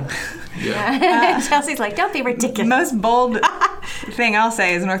Carolina? No. Yeah. Chelsea's like, don't be ridiculous. Most bold thing I'll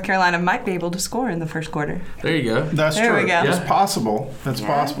say is North Carolina might be able to score in the first quarter. There you go. That's true. We go. It's possible. It's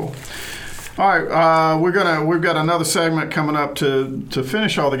possible. All right, we've got another segment coming up to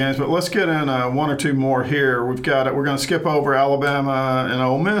finish all the games, but let's get in one or two more here. We're going to skip over Alabama and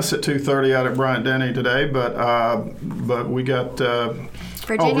Ole Miss at 2:30 out at Bryant-Denny today, but we got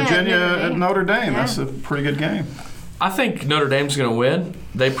Virginia at Notre Dame. Yeah. That's a pretty good game. I think Notre Dame's going to win.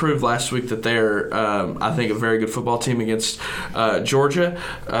 They proved last week that they're, I think, a very good football team against Georgia.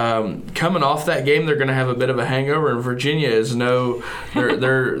 Coming off that game, they're going to have a bit of a hangover, and Virginia is no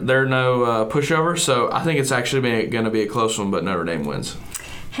pushover. So I think it's actually going to be a close one, but Notre Dame wins.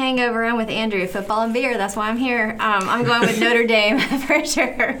 Hangover. I'm with Andrew. Football and beer. That's why I'm here. I'm going with Notre Dame for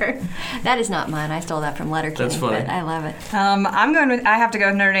sure. That is not mine. I stole that from Letterkenny. That's funny. But I love it. I have to go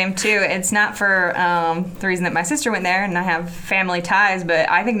with Notre Dame too. It's not for the reason that my sister went there and I have family ties, but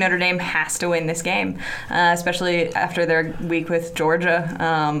I think Notre Dame has to win this game, especially after their week with Georgia.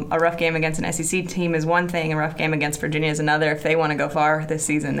 A rough game against an SEC team is one thing. A rough game against Virginia is another. If they want to go far this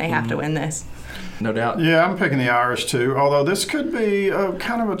season, they have to win this. No doubt. Yeah, I'm picking the Irish too, although this could be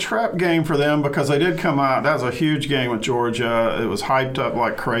kind of a trap game for them because they did come out. That was a huge game with Georgia. It was hyped up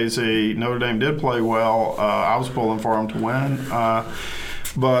like crazy. Notre Dame did play well. I was pulling for them to win.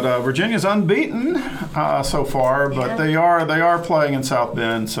 But Virginia's unbeaten so far, but they are playing in South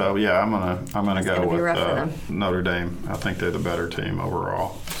Bend. So yeah, I'm gonna go with Notre Dame. I think they're the better team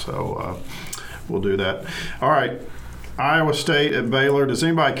overall. So we'll do that. All right. Iowa State at Baylor. Does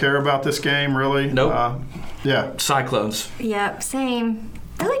anybody care about this game, really? Nope. Yeah. Cyclones. Yep, same.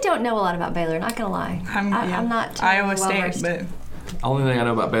 I really don't know a lot about Baylor, not going to lie. I'm not Iowa State, but Only thing I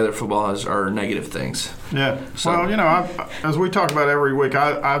know about Baylor football are negative things. Yeah. So- Well, as we talk about every week,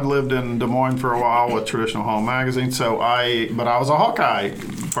 I've lived in Des Moines for a while with Traditional Home Magazine, but I was a Hawkeye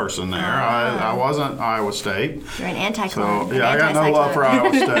person there. I wasn't Iowa State. You're an anti-club. So yeah, I got no love for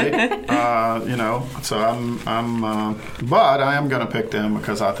Iowa State. But I am going to pick them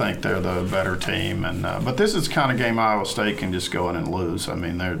because I think they're the better team. And but this is the kind of game Iowa State can just go in and lose. I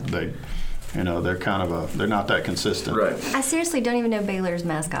mean, they're kind of they're not that consistent. Right. I seriously don't even know Baylor's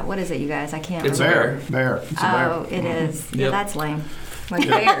mascot. What is it, you guys? I can't It's remember. Bear. It's a bear. Oh, it is. Yeah, Yep. that's lame. Like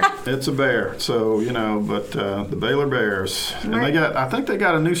bear. It's a bear. So, but the Baylor Bears. And I think they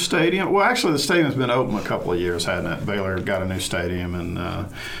got a new stadium. Well, actually, the stadium's been open a couple of years, hasn't it? Baylor got a new stadium, and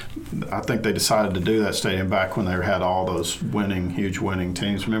I think they decided to do that stadium back when they had all those huge winning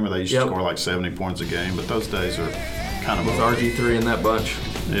teams. Remember, they used to score like 70 points a game, but those days are kind of With over. RG3 in that bunch.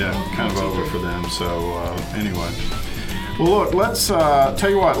 Yeah, kind of over for them. So, anyway. Well, look, let's tell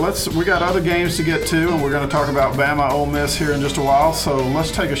you what. We got other games to get to, and we're going to talk about Bama Ole Miss here in just a while. So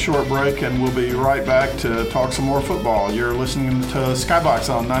let's take a short break, and we'll be right back to talk some more football. You're listening to Skybox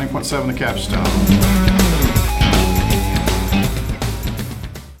on 90.7 The Capstone.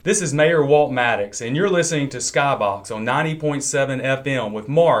 This is Mayor Walt Maddox, and you're listening to Skybox on 90.7 FM with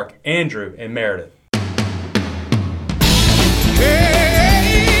Mark, Andrew, and Meredith.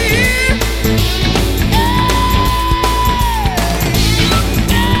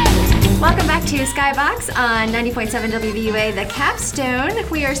 Welcome back to Skybox on 90.7 WVUA, The Capstone.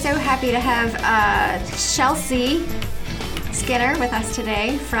 We are so happy to have Chelsea Skinner with us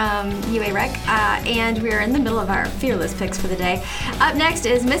today from UA Rec, and we're in the middle of our fearless picks for the day. Up next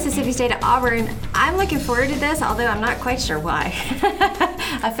is Mississippi State at Auburn. I'm looking forward to this, although I'm not quite sure why.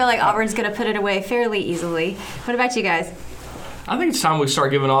 I feel like Auburn's going to put it away fairly easily. What about you guys? I think it's time we start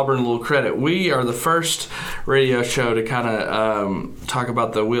giving Auburn a little credit. We are the first radio show to kind of talk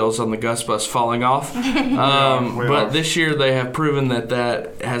about the wheels on the Gus bus falling off. But this year they have proven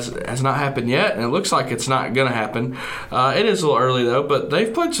that has not happened yet, and it looks like it's not going to happen. It is a little early though, but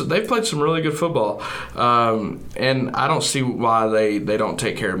they've played some really good football, and I don't see why they don't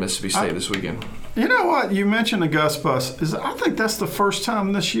take care of Mississippi State this weekend. You know what? You mentioned the Gus bus. I think that's the first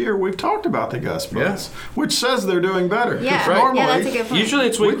time this year we've talked about the Gus bus, which says they're doing better. 'Cause Yeah, normally, yeah, that's a good point. Usually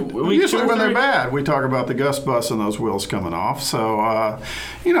it's week usually 2 or when they're 3. bad, we talk about the Gus bus and those wheels coming off. So, I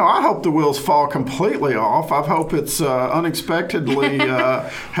hope the wheels fall completely off. I hope it's unexpectedly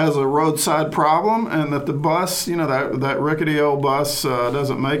has a roadside problem, and that the bus, that rickety old bus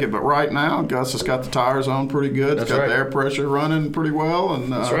doesn't make it. But right now, Gus has got the tires on pretty good. It's got the air pressure running pretty well,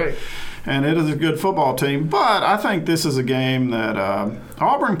 and That's right. And it is a good football team. But I think this is a game that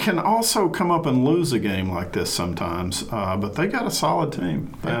Auburn can also come up and lose a game like this sometimes. But they got a solid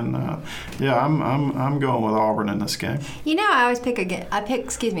team, and I'm going with Auburn in this game. I always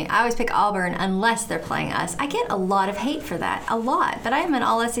pick Auburn unless they're playing us. I get a lot of hate for that, a lot. But I am an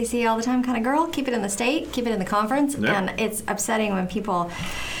all SEC all the time kind of girl. Keep it in the state, keep it in the conference, and it's upsetting when people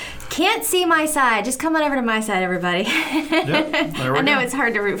can't see my side. Just come on over to my side, everybody. I know it's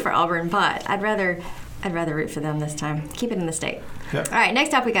hard to root for Auburn, but I'd rather root for them this time. Keep it in the state. Yep. All right,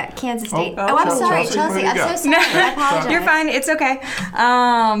 next up we got Kansas State. I'm sorry, Chelsea. I'm so sorry. I apologize. You're fine. It's okay.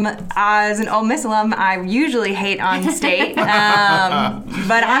 As an Ole Miss alum, I usually hate on State, but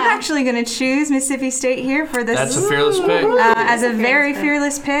I'm actually going to choose Mississippi State here for this. That's a fearless pick. As a very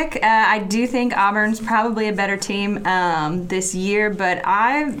fearless pick. I do think Auburn's probably a better team this year, but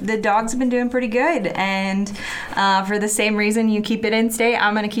the Dogs have been doing pretty good, and for the same reason you keep it in State,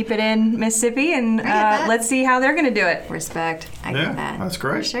 I'm going to keep it in Mississippi, and let's see how they're going to do it. Respect. I get that. That's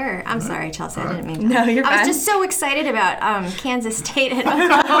great. For sure. I'm sorry, Chelsea. I didn't mean to. No, you're fine. I was just so excited about Kansas State and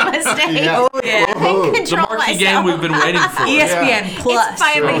Oklahoma State. Yeah. Oh, yeah. I couldn't The control marquee myself. game we've been waiting for. ESPN Plus. It's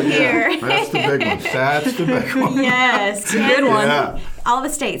finally here. That's the big one. That's the big one. Yes. Good one. Yeah. All the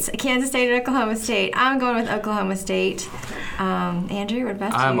states. Kansas State and Oklahoma State. I'm going with Oklahoma State. Andrew, what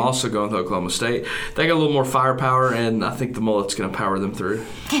about you? I'm also going with Oklahoma State. They got a little more firepower, and I think the mullet's going to power them through.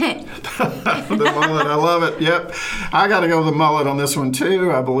 The mullet, I love it. Yep. I got to go with the mullet on this one,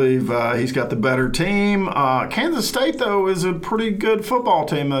 too. I believe he's got the better team. Kansas State, though, is a pretty good football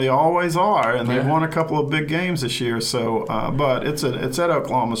team. They always are, and they've won a couple of big games this year. So, but it's at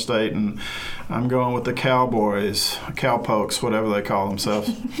Oklahoma State, and I'm going with the Cowboys, Cowpokes, whatever they call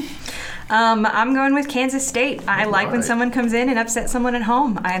themselves. I'm going with Kansas State. I like when someone comes in and upsets someone at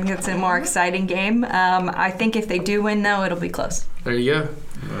home. I think it's a more exciting game. I think if they do win, though, it'll be close. There you go.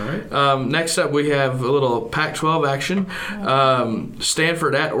 All right. Next up, we have a little Pac-12 action.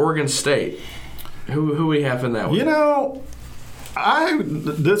 Stanford at Oregon State. Who we have in that one?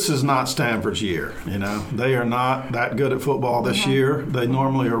 This is not Stanford's year. They are not that good at football this year. They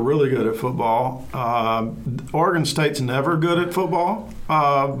normally are really good at football. Oregon State's never good at football,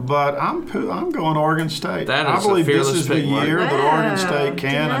 but I'm going Oregon State. I believe this is the pick, year that Oregon State Did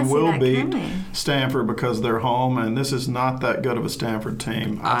can not and see will that beat coming. Stanford because they're home, and this is not that good of a Stanford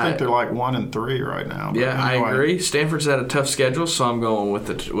team. I think they're like 1-3 right now. Yeah, anyway. I agree. Stanford's had a tough schedule, so I'm going with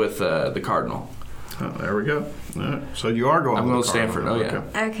the Cardinal. Oh, there we go. Right. So you are going. I'm going with Stanford. Oh yeah.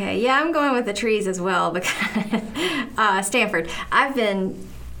 Okay, yeah, I'm going with the trees as well because Stanford. I've been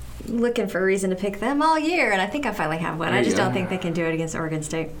looking for a reason to pick them all year, and I think I finally have one. I just don't think they can do it against Oregon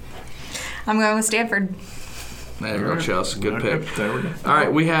State. I'm going with Stanford. There you go, Chelsea. Good pick. There we go. All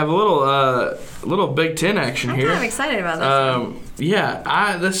right, we have a little Big Ten action here. I'm excited about this one. Yeah,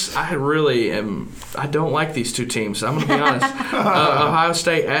 I really am. I don't like these two teams. I'm going to be honest. Ohio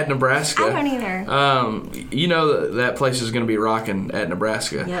State at Nebraska. I don't either. That place is going to be rocking at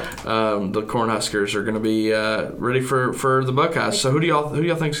Nebraska. Yep. The Cornhuskers are going to be ready for the Buckeyes. So who do y'all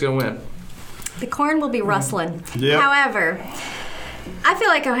think is going to win? The corn will be rustling. Yep. However, I feel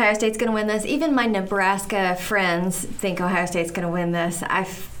like Ohio State's going to win this. Even my Nebraska friends think Ohio State's going to win this. I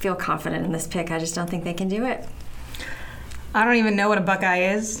feel confident in this pick. I just don't think they can do it. I don't even know what a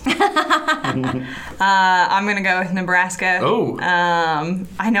Buckeye is. I'm going to go with Nebraska. Oh.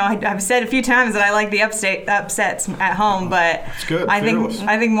 I know I've said a few times that I like the upsets at home, but it's good. I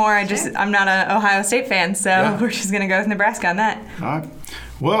think more. I'm not an Ohio State fan, so we're just going to go with Nebraska on that. All right.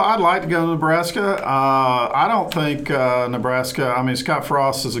 Well, I'd like to go to Nebraska. I don't think Nebraska. I mean, Scott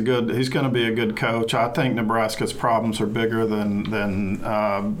Frost is he's going to be a good coach. I think Nebraska's problems are bigger than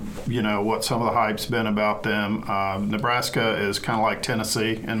what some of the hype's been about them. Nebraska is kind of like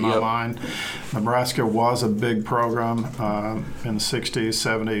Tennessee in my mind. Nebraska was a big program in the 60s,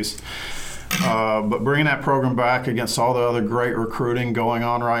 70s. But bringing that program back against all the other great recruiting going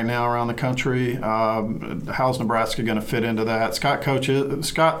on right now around the country, how's Nebraska going to fit into that?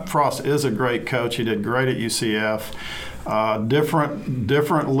 Scott Frost is a great coach. He did great at UCF.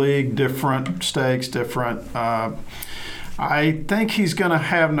 Different league, different stakes, different. I think he's going to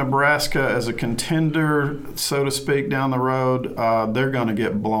have Nebraska as a contender, so to speak, down the road. They're going to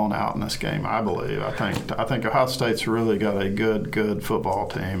get blown out in this game, I believe. I think Ohio State's really got a good football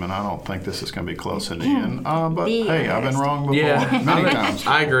team, and I don't think this is going to be close in the end. But hey, I've been wrong before many times.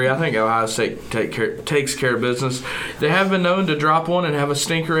 I agree. I think Ohio State takes care of business. They have been known to drop one and have a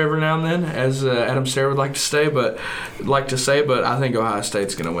stinker every now and then, as Adam Stair would like to say, but I think Ohio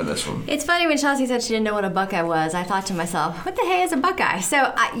State's going to win this one. It's funny when Chelsea said she didn't know what a Buckeye was. I thought to myself, what the heck is a Buckeye? So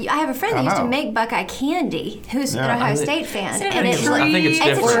I have a friend that used to make Buckeye candy who's an Ohio State fan. And I think it's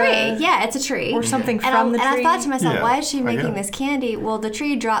a tree. Yeah, it's a tree. Or something from the tree. And I thought to myself, why is she making this candy? Well, the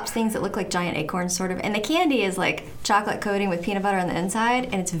tree drops things that look like giant acorns, sort of. And the candy is like chocolate coating with peanut butter on the inside,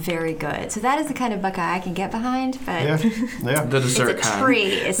 and it's very good. So that is the kind of Buckeye I can get behind. But the dessert it's a tree.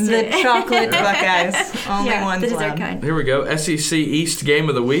 It's the chocolate Buckeyes. Only one. The dessert kind. Here we go. SEC East game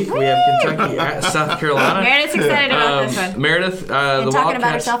of the week. We have Kentucky at South Carolina. Meredith's excited about this one. Meredith, and talking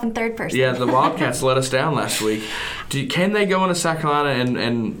about herself in third person. Yeah, the Wildcats let us down last week. Can they go into South Carolina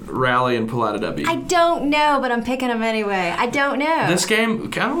and rally and pull out a W? I don't know, but I'm picking them anyway. I don't know. This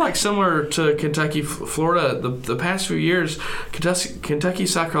game, kind of like similar to Kentucky, Florida, the past few years, Kentucky,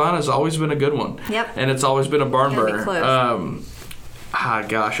 South Carolina has always been a good one. Yep. And it's always been a barn burner. Be close.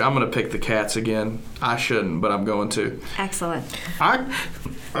 Gosh, I'm going to pick the Cats again. I shouldn't, but I'm going to. Excellent.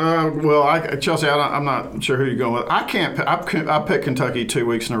 Chelsea, I'm not sure who you're going with. I picked Kentucky 2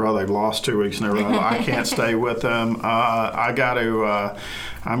 weeks in a row. They've lost 2 weeks in a row. I can't stay with them.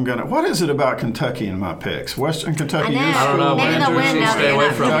 What is it about Kentucky in my picks? Western Kentucky. I don't know. Maybe they'll win now. Stay away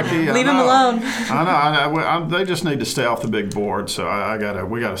from Kentucky. Leave them alone. I know. They just need to stay off the big board. So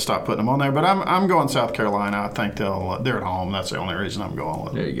we got to stop putting them on there. But I'm going South Carolina. I think they're at home. That's the only reason I'm going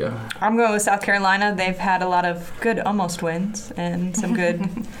with them. There you go. I'm going with South Carolina. They've had a lot of good almost wins and some good.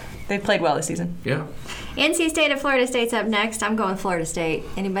 They've played well this season. Yeah. NC State at Florida State's up next. I'm going Florida State.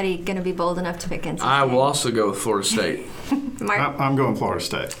 Anybody going to be bold enough to pick NC State? I will also go with Florida State. Mark? I'm going Florida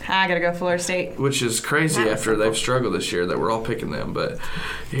State. I got to go Florida State. Which is crazy after they've struggled this year that we're all picking them, but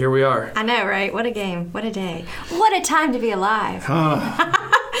here we are. I know, right? What a game. What a day. What a time to be alive.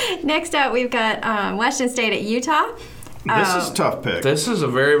 Next up, we've got Washington State at Utah. This is a tough pick. This is a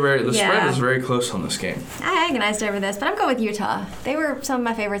the spread is very close on this game. I agonized over this, but I'm going with Utah. They were some of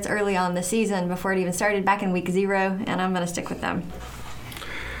my favorites early on the season before it even started back in week 0, and I'm going to stick with them.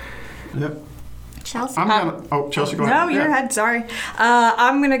 Yep. Chelsea. Chelsea, go ahead. No, you're ahead. Sorry.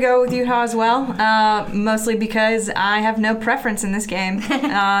 I'm going to go with Utah as well, mostly because I have no preference in this game.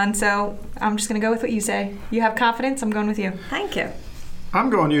 And so I'm just going to go with what you say. You have confidence. I'm going with you. Thank you. I'm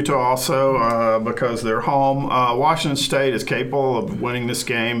going Utah also because they're home. Washington State is capable of winning this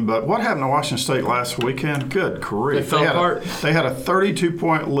game, but what happened to Washington State last weekend? Good grief. They fell apart. They had a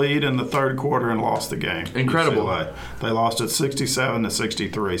 32-point lead in the third quarter and lost the game. Incredible. UCLA. They lost it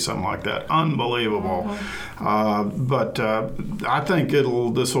 67-63, something like that. Unbelievable. But I think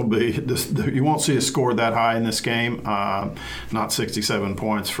you won't see a score that high in this game. Not 67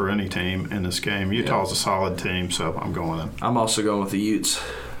 points for any team in this game. Utah's a solid team, so I'm going with them. I'm also going with the Utes.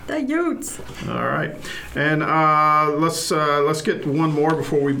 The Utes. All right, and let's get one more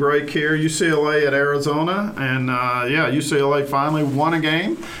before we break here. UCLA at Arizona, and UCLA finally won a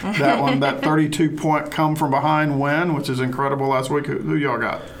game. That 32-point come from behind win, which is incredible last week. Who y'all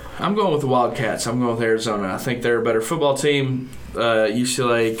got? I'm going with the Wildcats. I'm going with Arizona. I think they're a better football team.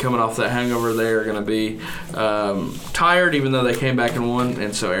 UCLA, coming off that hangover, they're going to be tired, even though they came back and won,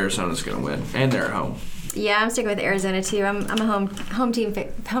 and so Arizona's going to win, and they're at home. Yeah, I'm sticking with Arizona too. I'm a home team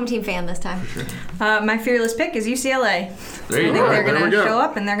fan this time. For sure. My fearless pick is UCLA. There you I think go. they're going to go. show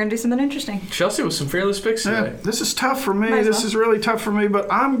up and they're going to do something interesting. Chelsea with some fearless picks today. Yeah, this is tough for me. Might as This well. is really tough for me,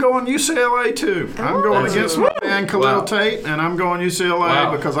 but I'm going UCLA too. I'm going That's against good. my man Khalil Wow. Tate, and I'm going UCLA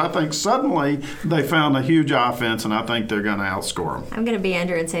Wow. because I think suddenly they found a huge offense, and I think they're going to outscore them. I'm going to be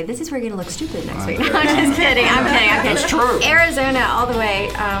Andrew and say, this is where you're going to look stupid next week. No, I'm just kidding. I'm kidding. That's true. Arizona all the way.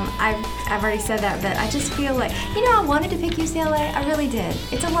 I've already said that, but I just feel like, I wanted to pick UCLA. I really did.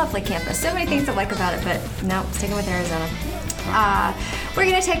 It's a lovely campus. So many things to like about it, but no, sticking with Arizona. We're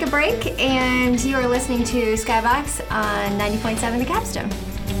going to take a break, and you are listening to Skybox on 90.7 The Capstone.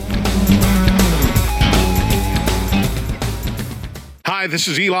 Hi, this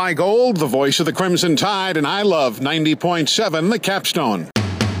is Eli Gold, the voice of the Crimson Tide, and I love 90.7 The Capstone.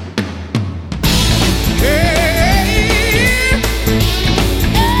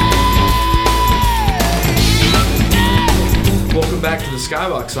 Welcome back to the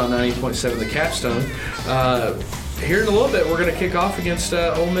Skybox on 90.7 The Capstone. Here in a little bit, we're going to kick off against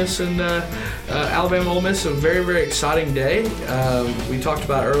Ole Miss and Alabama Ole Miss. A very, very exciting day. We talked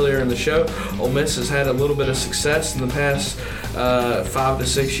about earlier in the show, Ole Miss has had a little bit of success in the past 5 to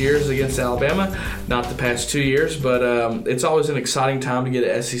 6 years against Alabama. Not the past 2 years, but it's always an exciting time to get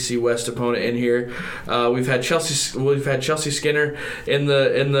an SEC West opponent in here. We've had Chelsea Skinner in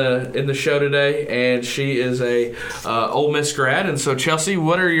the show today, and she is a Ole Miss grad. And so, Chelsea,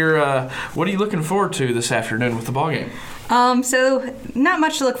 what are you looking forward to this afternoon with the ball game? So not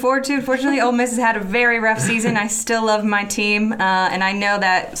much to look forward to. Unfortunately, Ole Miss has had a very rough season. I still love my team, and I know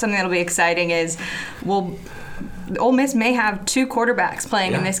that something that'll be exciting is Ole Miss may have 2 quarterbacks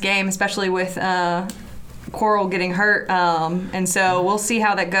playing in this game, especially with Coral getting hurt, and so we'll see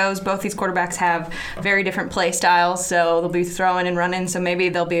how that goes. Both these quarterbacks have very different play styles, so they'll be throwing and running, so maybe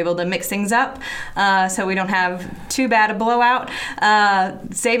they'll be able to mix things up so we don't have too bad a blowout.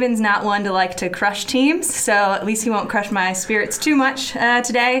 Saban's not one to like to crush teams, so at least he won't crush my spirits too much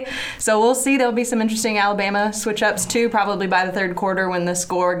today. So we'll see. There'll be some interesting Alabama switch-ups too, probably by the third quarter when the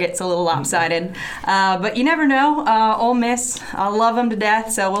score gets a little lopsided. But you never know. Ole Miss, I love them to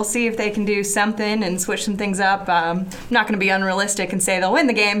death, so we'll see if they can do something and switch some things up. I'm not going to be unrealistic and say they'll win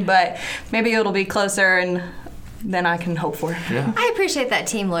the game, but maybe it'll be closer and than I can hope for. Yeah. I appreciate that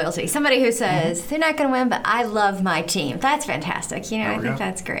team loyalty. Somebody who says, they're not going to win, but I love my team. That's fantastic. I think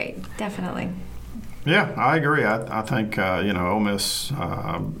that's great. Definitely. Yeah, I agree. I think, Ole Miss,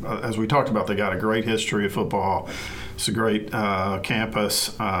 as we talked about, they got a great history of football. It's a great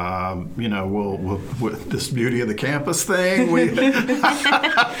campus. With this beauty of the campus thing, it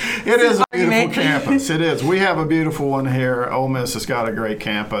is a beautiful campus. It is. We have a beautiful one here. Ole Miss has got a great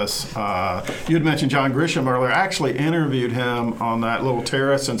campus. You had mentioned John Grisham earlier. I actually interviewed him on that little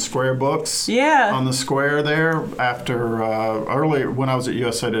terrace and square books on the square there after earlier when I was at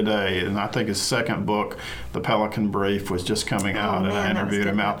USA Today, and I think his second book, The Pelican Brief, was just coming out, and I interviewed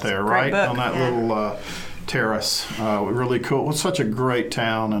him out there, right, on that little terrace. Really cool. It's such a great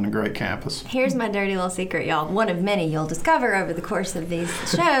town and a great campus. Here's my dirty little secret, y'all. One of many you'll discover over the course of these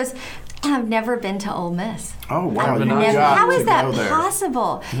shows. I've never been to Ole Miss. Oh, wow. How is that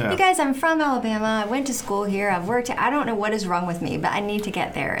possible? Yeah. You guys, I'm from Alabama. I went to school here. I've worked. I don't know what is wrong with me, but I need to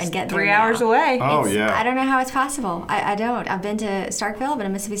get there and get there 3 now. hours away. Oh, yeah. I don't know how it's possible. I don't. I've been to Starkville. I've been to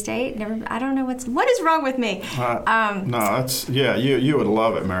Mississippi State. I don't know what is wrong with me. You would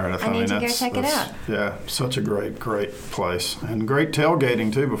love it, Meredith. I need to go check it out. Yeah, such a great place. And great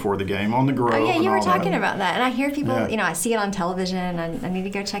tailgating, too, before the game on the Grove. Oh, yeah, you were and all talking that. about that. And I hear people, Yeah. I see it on television, and I need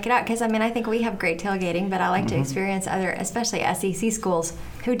to go check it out because mean, I think we have great tailgating, but I like to experience other, especially SEC schools,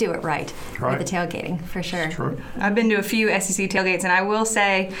 who do it right with the tailgating, for sure. True. I've been to a few SEC tailgates, and I will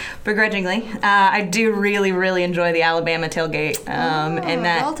say, begrudgingly, I do really, really enjoy the Alabama tailgate. And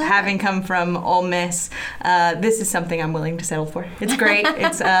that well done. having come from Ole Miss, this is something I'm willing to settle for. It's great.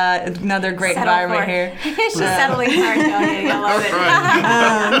 It's another great environment here. She's settling for our tailgating. I love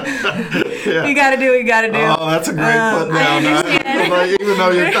it. You got to do what you got to do. Oh, that's a great put down. Even though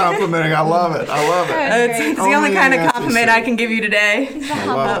you're complimenting, I love it. It's the only kind of compliment I can give you today.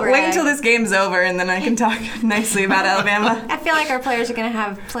 Wait until this game's over, and then I can talk nicely about Alabama. I feel like our players are going to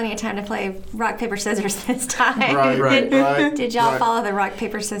have plenty of time to play rock, paper, scissors this time. Right. Did y'all follow the rock,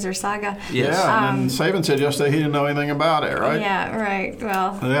 paper, scissors saga? Yes. Yeah, and Saban said yesterday he didn't know anything about it, right? Yeah, right.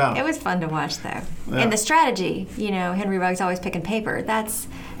 Well, it was fun to watch, though. Yeah. And the strategy, Henry Ruggs always picking paper. Let's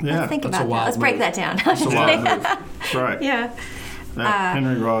think about that. wild Let's break move. that down. That's a wild move. That's right. Yeah.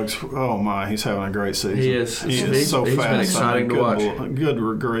 Henry Ruggs, oh my, he's having a great season. He is. He is so he's fast. been exciting to watch.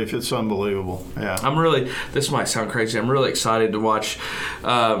 Good grief, it's unbelievable. Yeah. This might sound crazy, I'm really excited to watch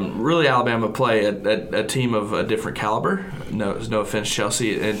really Alabama play a team of a different caliber. No offense,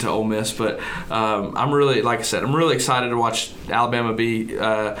 Chelsea, and to Ole Miss, but I'm really, like I said, I'm really excited to watch Alabama be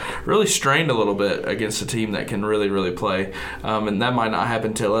really strained a little bit against a team that can really, really play. And that might not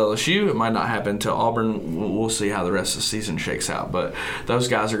happen till LSU. It might not happen till Auburn. We'll see how the rest of the season shakes out. But those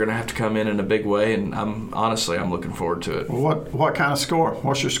guys are going to have to come in a big way, and I'm looking forward to it. What kind of score?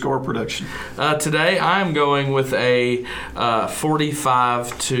 What's your score prediction? Today, I'm going with a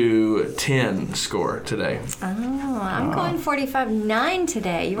 45-10 score today. Oh, I'm going 45-9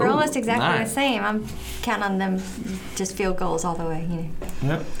 today. You were almost exactly the same. I'm counting on them just field goals all the way.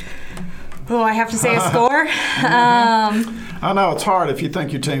 Yep. Oh, I have to say a score. I know it's hard if you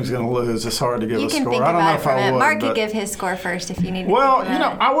think your team's going to lose. It's hard to give a score. You can think I don't know about it if for a I minute. would. Mark could give his score first if you need to. Well,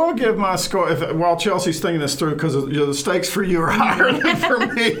 I will give my score while Chelsea's thinking this through, because the stakes for you are higher than for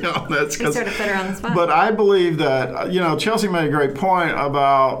me on this. You sort of put her on the spot. But I believe that Chelsea made a great point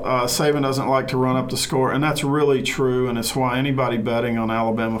about Saban doesn't like to run up the score, and that's really true. And it's why anybody betting on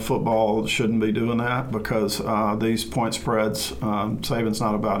Alabama football shouldn't be doing that, because these point spreads, Saban's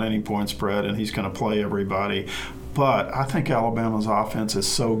not about any point spread, and he's going to play everybody. But I think Alabama's offense is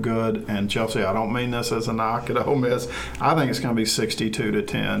so good, and Chelsea, I don't mean this as a knock at Ole Miss. I think it's going to be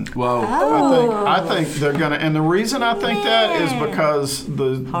 62-10. Whoa! I think they're going to, and the reason I think that is because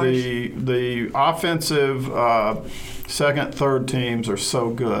the offensive second, third teams are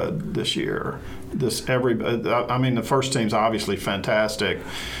so good this year. The first team's obviously fantastic.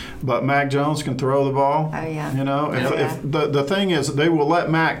 But Mac Jones can throw the ball. Oh, yeah. If the thing is, they will let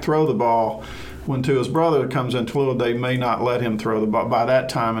Mac throw the ball. When to his brother comes in fluid, they may not let him throw the ball. By that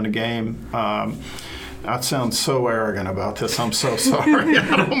time in the game, I sound so arrogant about this. I'm so sorry.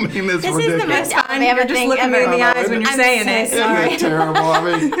 I don't mean this ridiculous. Is the most Alabama You're just thing looking ever. me in the eyes when you're saying so it. Sorry. Isn't it terrible? I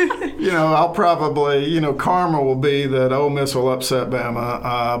mean, I'll probably, karma will be that Ole Miss will upset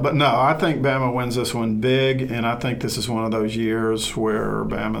Bama. But no, I think Bama wins this one big, and I think this is one of those years where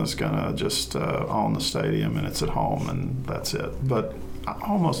Bama's going to just own the stadium, and it's at home, and that's it. But I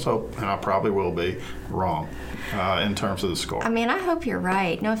almost hope, and I probably will be, wrong in terms of the score. I mean, I hope you're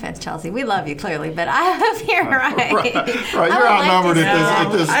right. No offense, Chelsea. We love you, clearly, but I hope you're right. Right. You're outnumbered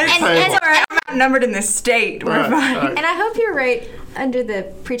at this table. It's all right. I'm outnumbered in this state. We're fine. Right. And I hope you're right under the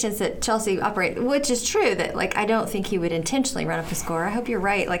pretense that Chelsea operate, which is true, that I don't think he would intentionally run up the score. I hope you're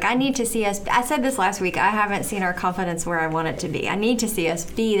right. I need to see us. I said this last week. I haven't seen our confidence where I want it to be. I need to see us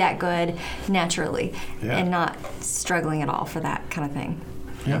be that good naturally and not struggling at all for that kind of thing.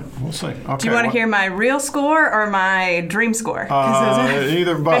 Yeah, we'll see. Okay, Do you want to hear my real score or my dream score?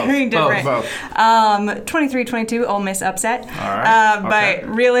 Either both. Very different. Both. 23-22, Ole Miss upset. All right. But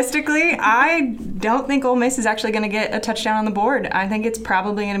realistically, I don't think Ole Miss is actually going to get a touchdown on the board. I think it's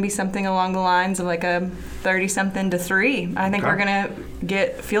probably going to be something along the lines of a 30-something to 3. I think we're going to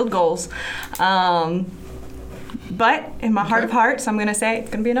get field goals. But in my heart of hearts, I'm going to say it's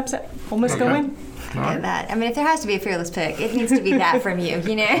going to be an upset. Ole Miss going to win. Right. That. I mean, if there has to be a fearless pick, it needs to be that from you,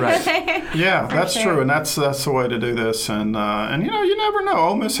 Right. Yeah, that's true, and that's the way to do this. And you never know.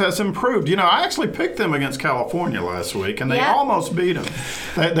 Ole Miss has improved. I actually picked them against California last week, and they almost beat them.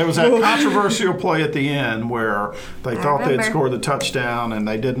 There was that controversial play at the end where they thought they'd scored the touchdown, and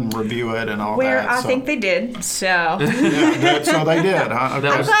they didn't review it and all Where that. I think they did. So. So they did. Huh? Okay.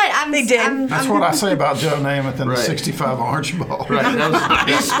 I'm glad. They did. That's what I say about Joe Namath and the '65 Orange Bowl. Right.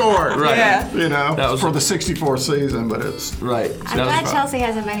 He scored. Right. Yeah. That was for the 64th season, but it's right. I'm glad Chelsea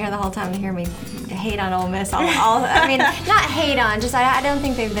hasn't been here the whole time to hear me hate on Ole Miss. I mean, not hate on, just I don't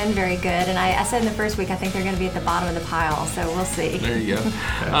think they've been very good. And I said in the first week I think they're going to be at the bottom of the pile, so we'll see. There you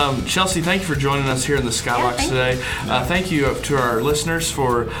go. Chelsea, thank you for joining us here in the Skybox today. Thank you to our listeners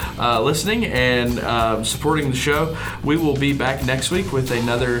for listening and supporting the show. We will be back next week with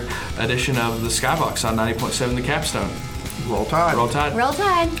another edition of the Skybox on 90.7 The Capstone. Roll Tide. Roll Tide. Roll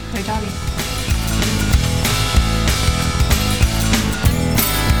Tide. Roll Tide.